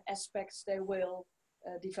of the aspects they will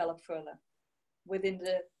develop further within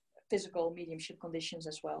the physical mediumship conditions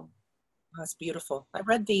as well. That's beautiful. I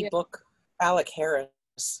read the book Alec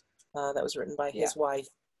Harris that was written by his wife,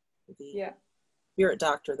 the spirit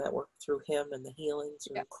doctor that worked through him, and the healings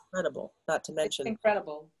are incredible. Not to mention it's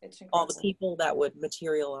incredible. All the people that would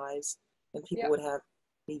materialize and people would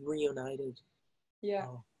be reunited.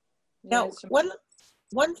 Now,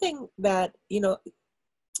 one thing that, you know,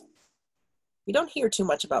 we don't hear too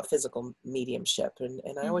much about physical mediumship, and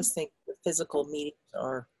I always think the physical mediums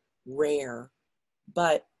are rare,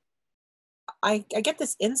 but I get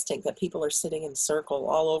this instinct that people are sitting in circle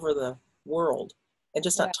all over the world and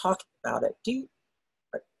just not talking about it. Do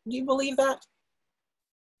you believe that?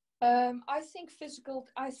 I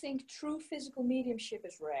think true physical mediumship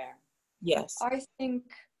is rare. Yes. I think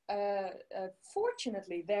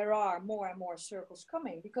fortunately there are more and more circles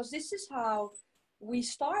coming, because this is how we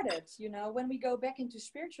started, you know, when we go back into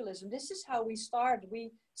spiritualism. This is how we started.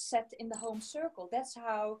 We sat in the home circle. That's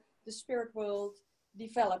how the spirit world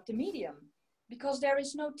developed the medium, because there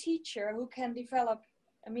is no teacher who can develop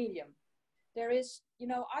a medium. There is, you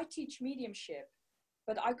know, I teach mediumship,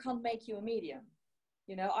 but I can't make you a medium.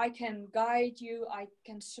 You know, I can guide you, I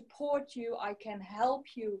can support you, I can help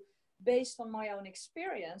you based on my own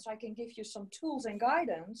experience. I can give you some tools and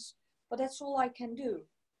guidance, but that's all I can do.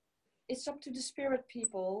 It's up to the spirit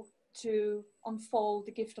people to unfold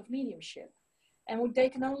the gift of mediumship. And they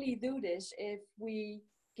can only do this if we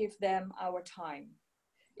give them our time.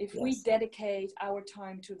 If we Yes. dedicate our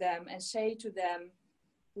time to them and say to them,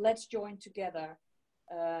 let's join together.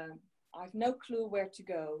 I've no clue where to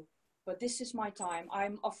go, but this is my time.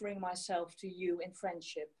 I'm offering myself to you in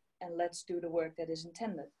friendship, and let's do the work that is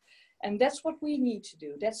intended. And that's what we need to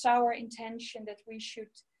do. That's our intention that we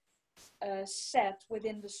should set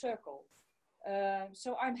within the circle.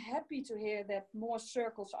 So I'm happy to hear that more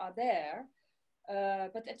circles are there.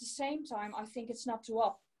 But at the same time, I think it's not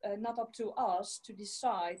up to us to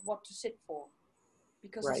decide what to sit for,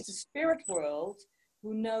 because Right. it's the spirit world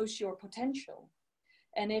who knows your potential.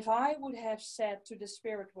 And if I would have said to the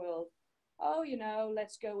spirit world, oh,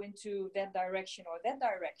 let's go into that direction or that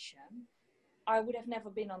direction, I would have never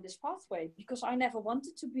been on this pathway, because I never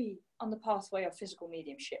wanted to be on the pathway of physical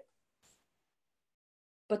mediumship.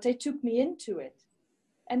 But they took me into it.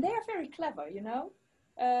 And they are very clever,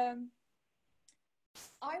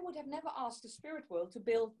 I would have never asked the spirit world to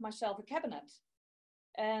build myself a cabinet.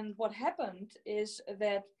 And what happened is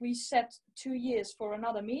that we set 2 years for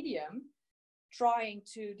another medium trying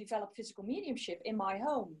to develop physical mediumship in my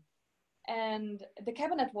home. And the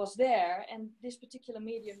cabinet was there, and this particular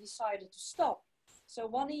medium decided to stop. So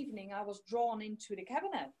one evening I was drawn into the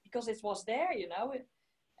cabinet because it was there, and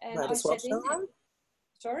Might I as well sat in try. it.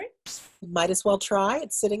 Sorry? You might as well try.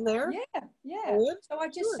 It's sitting there. Yeah. Good. So I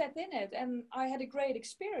just sat in it, and I had a great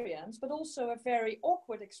experience, but also a very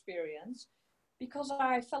awkward experience, because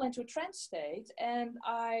I fell into a trance state and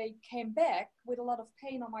I came back with a lot of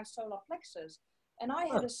pain on my solar plexus. And I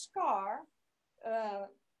had a scar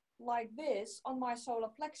like this on my solar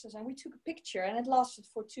plexus, and we took a picture, and it lasted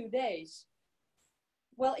for 2 days.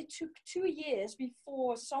 Well, it took 2 years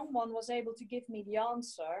before someone was able to give me the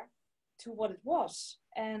answer to what it was.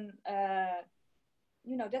 And,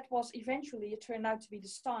 that was eventually, it turned out to be the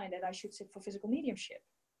sign that I should sit for physical mediumship.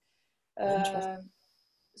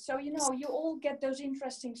 So, you all get those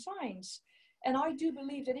interesting signs. And I do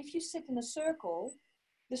believe that if you sit in a circle,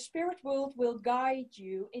 the spirit world will guide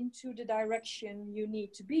you into the direction you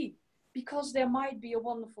need to be, because there might be a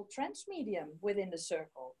wonderful trance medium within the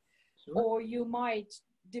circle. Sure. Or you might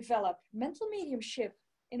develop mental mediumship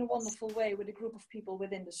in a wonderful way with a group of people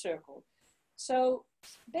within the circle. So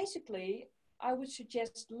basically, I would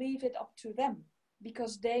suggest leave it up to them,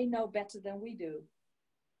 because they know better than we do.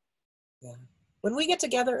 Yeah. When we get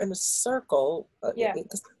together in a circle,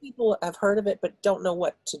 because people have heard of it but don't know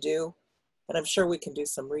what to do, and I'm sure we can do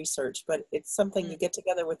some research, but it's something you get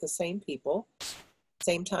together with the same people,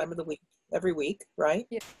 same time of the week, every week, right?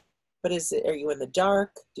 Yeah. But are you in the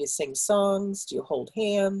dark? Do you sing songs? Do you hold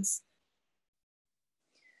hands?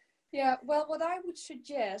 Yeah, well, what I would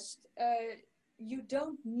suggest, you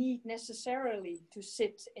don't need necessarily to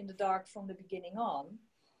sit in the dark from the beginning on.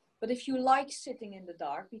 But if you like sitting in the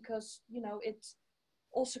dark, because, it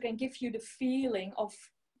also can give you the feeling of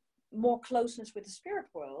more closeness with the spirit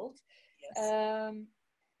world, yes.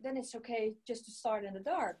 Then it's okay just to start in the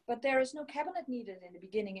dark. But there is no cabinet needed in the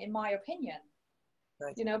beginning, in my opinion.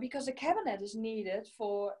 Right. Because a cabinet is needed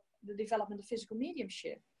for the development of physical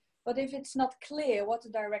mediumship. But if it's not clear what the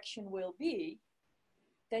direction will be,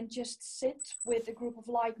 then just sit with a group of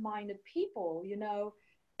like-minded people,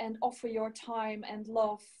 and offer your time and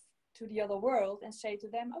love to the other world and say to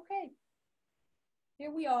them, okay, here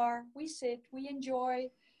we are, we sit, we enjoy.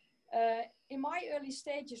 In my early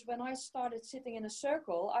stages, when I started sitting in a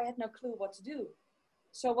circle, I had no clue what to do.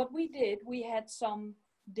 So what we did, we had some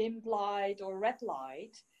dimmed light or red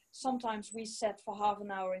light. Sometimes we sat for half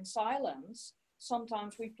an hour in silence.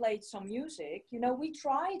 Sometimes we played some music. We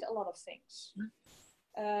tried a lot of things.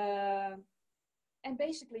 And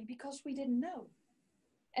basically because we didn't know.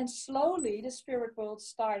 And slowly the spirit world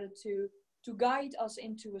started to guide us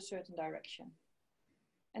into a certain direction.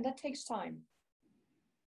 And that takes time.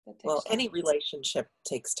 Any relationship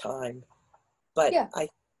takes time. But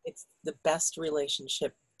it's the best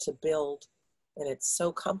relationship to build. And it's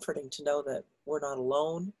so comforting to know that we're not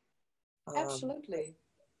alone. Absolutely.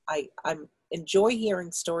 I'm enjoy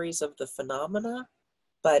hearing stories of the phenomena,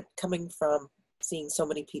 but coming from seeing so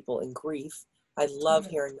many people in grief, I love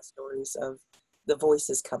hearing the stories of the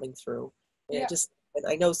voices coming through. And and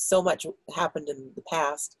I know so much happened in the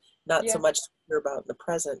past, not so much to hear about in the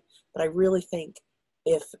present, but I really think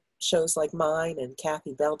if shows like mine and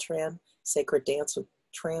Kathy Beltran, Sacred Dance with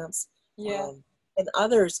Trance, and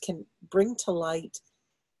others can bring to light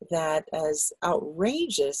that, as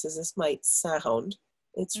outrageous as this might sound,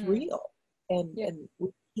 it's real. And we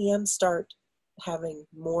can start having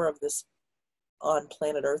more of this on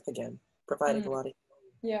planet Earth again, providing a lot of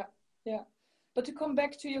healing. Yeah. But to come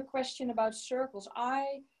back to your question about circles,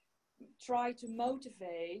 I try to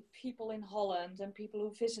motivate people in Holland and people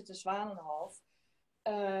who visit the Zwanenhof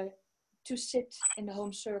to sit in the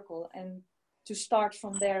home circle and to start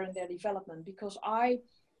from there in their development, because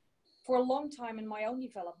for a long time in my own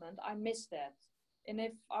development, I missed that. And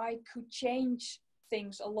if I could change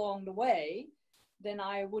things along the way, then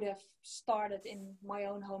I would have started in my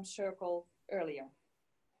own home circle earlier,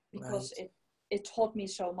 because it taught me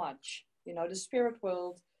so much. You know, the spirit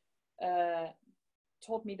world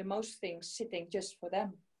taught me the most things sitting just for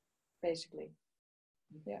them, basically.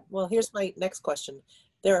 Yeah. Well, here's my next question.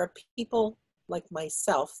 There are people like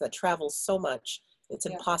myself that travel so much, it's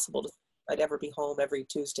impossible to I'd ever be home every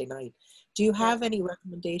Tuesday night. Do you have any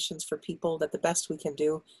recommendations for people that the best we can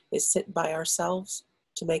do is sit by ourselves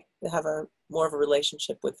to have a more of a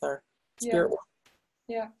relationship with our spirit world?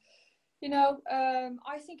 Yeah. You know,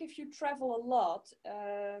 I think if you travel a lot,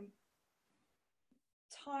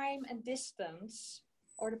 time and distance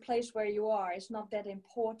or the place where you are is not that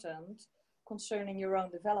important concerning your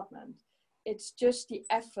own development. It's just the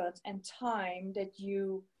effort and time that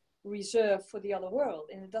you reserve for the other world.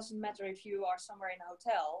 And it doesn't matter if you are somewhere in a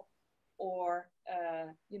hotel or,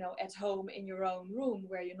 you know, at home in your own room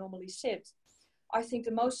where you normally sit. I think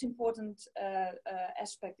the most important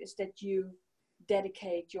aspect is that you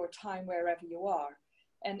dedicate your time wherever you are.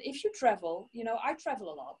 And if you travel, you know, I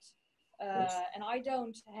travel a lot, and I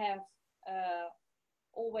don't have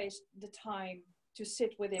always the time to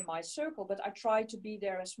sit within my circle, but I try to be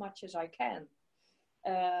there as much as I can.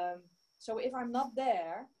 So if I'm not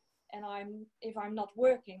there and if I'm not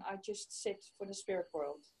working, I just sit for the spirit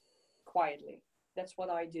world quietly. That's what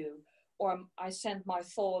I do. Or I send my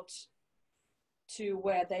thoughts to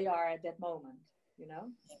where they are at that moment, you know?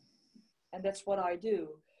 And that's what I do.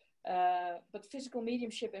 But physical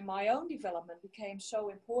mediumship in my own development became so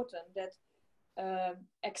important that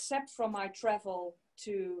except from my travel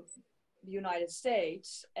to the United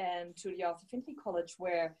States and to the Arthur Findlay College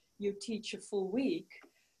where you teach a full week,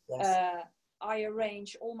 I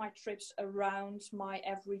arrange all my trips around my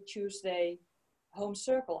every Tuesday home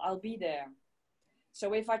circle. I'll be there.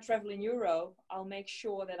 So if I travel in Europe, I'll make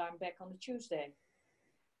sure that I'm back on the Tuesday.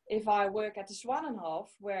 If I work at the Swanenhof,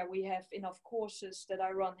 where we have enough courses that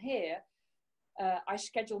I run here, I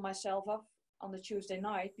schedule myself up on the Tuesday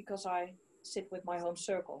night because I sit with my home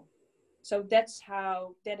circle. So that's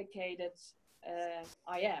how dedicated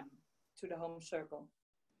I am to the home circle.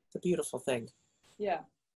 It's a beautiful thing. Yeah.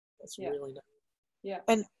 That's really nice. Yeah.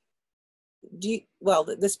 And the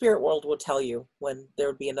spirit world will tell you when there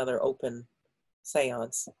would be another open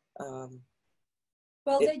seance.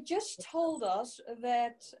 They just told us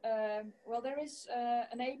that, there is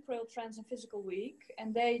an April Trans and Physical Week,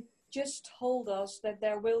 and they just told us that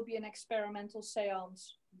there will be an experimental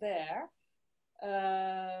seance there.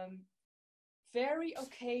 Very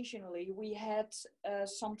occasionally, we had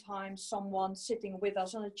sometimes someone sitting with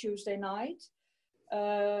us on a Tuesday night.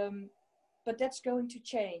 But that's going to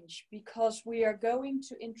change because we are going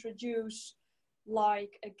to introduce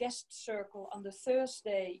like a guest circle on the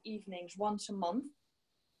Thursday evenings once a month.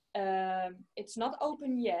 It's not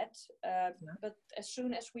open yet, but as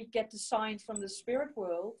soon as we get the sign from the spirit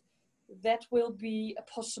world, that will be a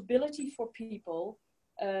possibility for people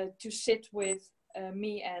to sit with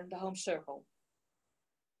me and the home circle.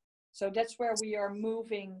 So that's where we are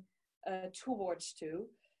moving towards to.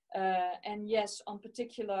 And yes, on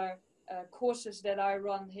particular courses that I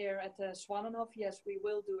run here at the Swanenhof, yes, we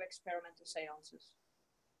will do experimental seances.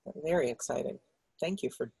 Very exciting. Thank you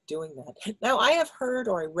for doing that. Now, I have heard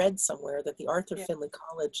or I read somewhere that the Arthur Findlay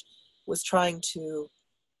College was trying to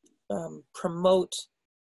promote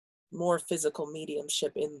more physical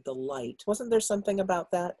mediumship in the light. Wasn't there something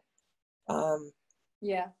about that?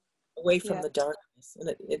 Away from the darkness. And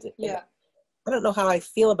I don't know how I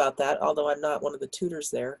feel about that, although I'm not one of the tutors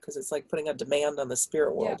there, because it's like putting a demand on the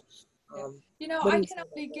spirit world. You know, I can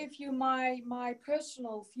only give you my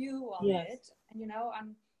personal view on it. And, you know,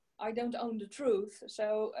 I don't own the truth.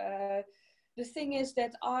 So the thing is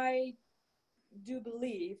that I do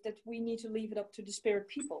believe that we need to leave it up to the spirit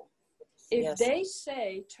people. If they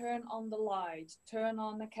say, turn on the light, turn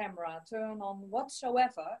on the camera, turn on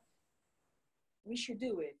whatsoever, we should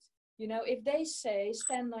do it. You know, if they say,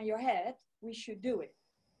 stand on your head, we should do it.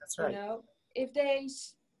 That's right. You know, if they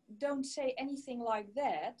don't say anything like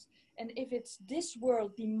that, and if it's this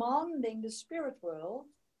world demanding the spirit world,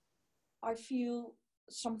 I feel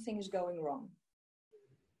something is going wrong.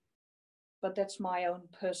 But that's my own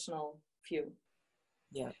personal view.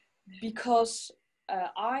 Yeah. Because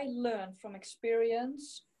I learned from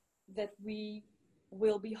experience that we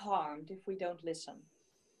will be harmed if we don't listen.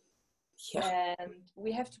 Yeah. And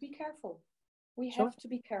we have to be careful. We have to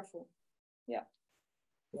be careful. Yeah.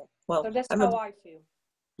 Well, so that's how I feel.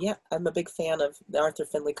 Yeah, I'm a big fan of the Arthur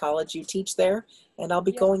Findlay College. You teach there, and I'll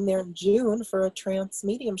be Yeah, going there in June for a trance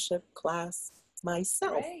mediumship class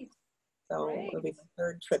myself. great, So it'll great. be my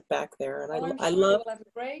third trip back there, and Well, I'm I sure you will have a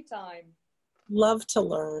great time. love to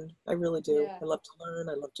learn. I really do. Yeah. I love to learn.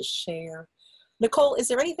 I love to share. Nicole, is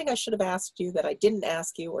there anything I should have asked you that I didn't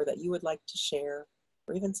ask you, or that you would like to share,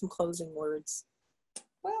 or even some closing words?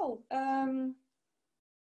 Well,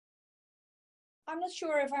 I'm not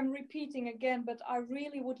sure if I'm repeating again, but I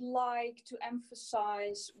really would like to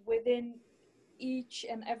emphasize within each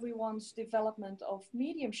and everyone's development of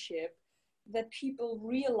mediumship that people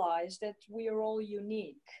realize that we are all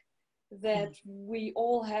unique, that we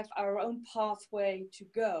all have our own pathway to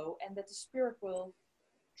go, and that the spirit world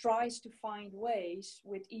tries to find ways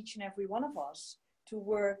with each and every one of us to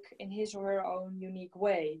work in his or her own unique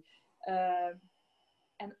way. Uh,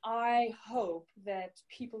 and I hope that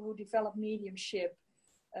people who develop mediumship,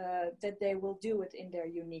 that they will do it in their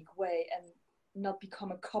unique way and not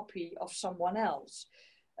become a copy of someone else.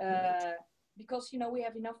 Because, you know, we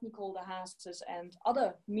have enough Nicole de Haas's and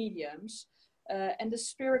other mediums, and the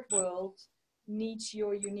spirit world needs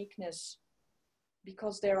your uniqueness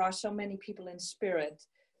because there are so many people in spirit.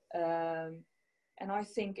 And I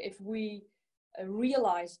think if we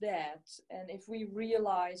realize that, and if we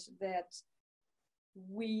realize that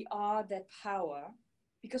we are that power,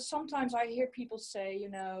 because sometimes I hear people say, you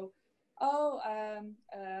know, oh,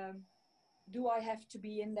 do I have to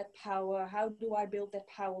be in that power? How do I build that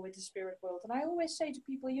power with the spirit world? And I always say to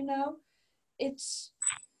people, you know, it's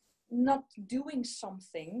not doing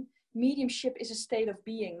something. Mediumship is a state of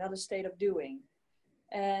being, not a state of doing.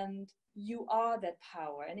 And you are that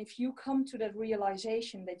power. And if you come to that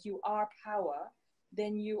realization that you are power,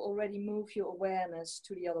 then you already move your awareness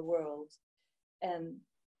to the other world. And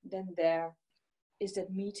then there is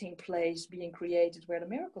that meeting place being created where the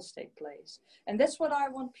miracles take place. And that's what I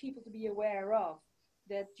want people to be aware of,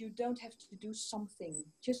 that you don't have to do something.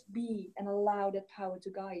 Just be and allow that power to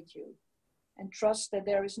guide you. And trust that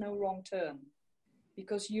there is no wrong turn,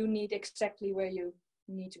 because you need exactly where you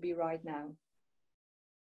need to be right now.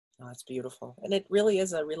 Oh, it's beautiful. And it really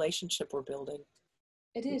is a relationship we're building.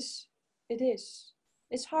 It is. It is.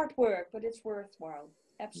 It's hard work, but it's worthwhile.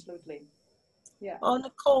 Absolutely. Yeah. Oh,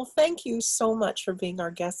 Nicole, thank you so much for being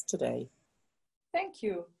our guest today. Thank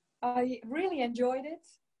you. I really enjoyed it.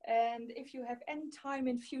 And if you have any time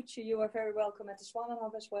in future, you are very welcome at the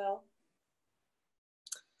Swanenhof as well.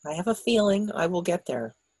 I have a feeling I will get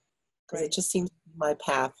there, because it Great. just seems my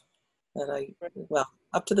path. And Great. well,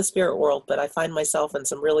 up to the spirit world, but I find myself in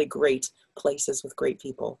some really great places with great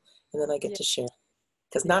people. And then I get to share,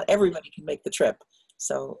 because not everybody can make the trip.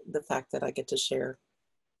 So the fact that I get to share,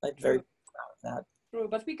 I'm very proud of that. True,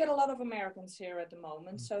 but we get a lot of Americans here at the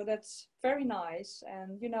moment, so that's very nice.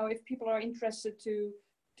 And you know, if people are interested to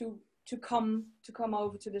come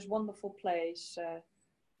over to this wonderful place,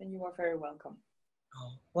 then you are very welcome.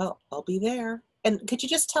 Oh, well, I'll be there. And could you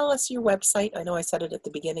just tell us your website? I know I said it at the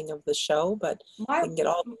beginning of the show, but we can get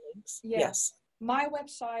all the links. Yeah. Yes. My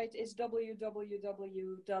website is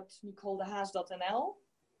www.nicoledehaas.nl,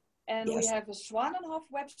 and we have a Swanenhof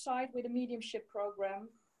website with a mediumship program,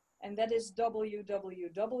 and that is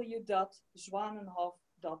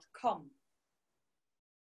www.swanenhof.com.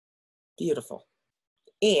 Beautiful.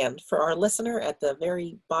 And for our listener, at the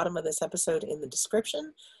very bottom of this episode in the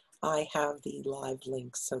description, I have the live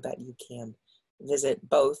links so that you can visit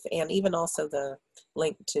both, and even also the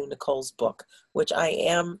link to Nicole's book, which I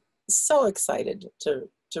am so excited to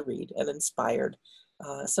read and inspired.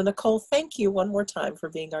 So Nicole, thank you one more time for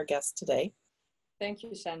being our guest today. Thank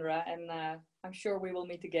you, Sandra, and I'm sure we will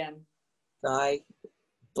meet again. I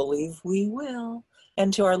believe we will.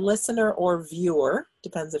 And to our listener or viewer,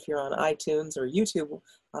 depends if you're on iTunes or YouTube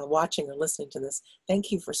watching or listening to this,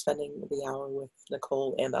 thank you for spending the hour with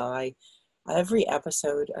Nicole and I. Every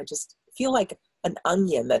episode, I just feel like an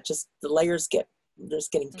onion that just the layers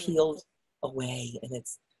just getting peeled away, and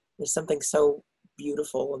there's something so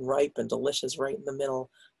beautiful and ripe and delicious right in the middle.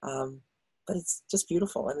 But it's just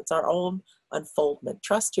beautiful, and it's our own unfoldment.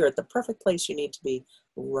 Trust you're at the perfect place you need to be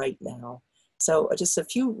right now. So just a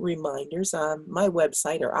few reminders. My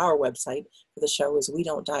website, or our website for the show, is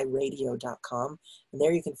wedon'tdieradio.com. And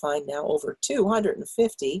there you can find now over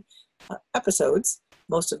 250 episodes.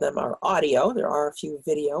 Most of them are audio. There are a few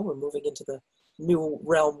video. We're moving into the new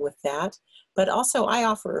realm with that. But also I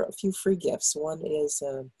offer a few free gifts. One is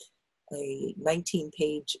a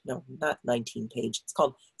 19-page, no, not 19-page. It's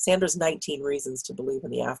called Sandra's 19 Reasons to Believe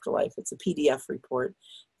in the Afterlife. It's a PDF report.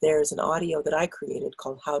 There's an audio that I created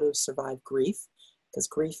called How to Survive Grief, because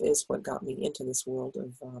grief is what got me into this world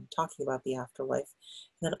of talking about the afterlife.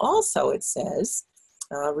 And then also it says,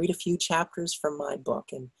 read a few chapters from my book.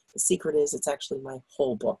 And the secret is it's actually my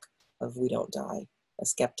whole book of We Don't Die, A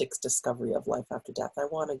Skeptic's Discovery of Life After Death. I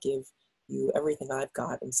want to give you everything I've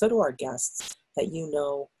got, and so do our guests, that you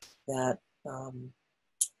know that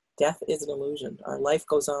death is an illusion. Our life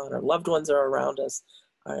goes on. Our loved ones are around us.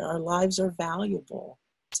 Our lives are valuable.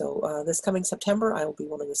 So this coming September, I will be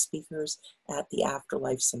one of the speakers at the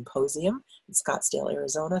Afterlife Symposium in Scottsdale,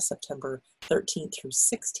 Arizona, September 13th through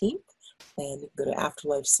 16th. And go to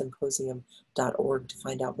afterlifesymposium.org to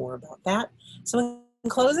find out more about that. So in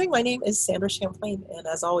closing, my name is Sandra Champlain, and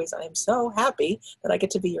as always, I am so happy that I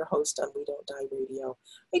get to be your host on We Don't Die Radio.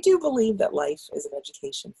 I do believe that life is an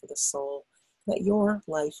education for the soul, that your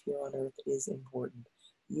life here on earth is important.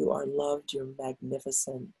 You are loved, you're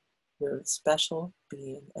magnificent, you're a special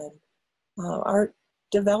being, and our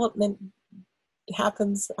development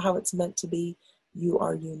happens how it's meant to be. You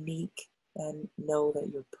are unique, and know that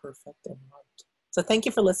you're perfect and loved. So thank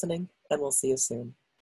you for listening, and we'll see you soon.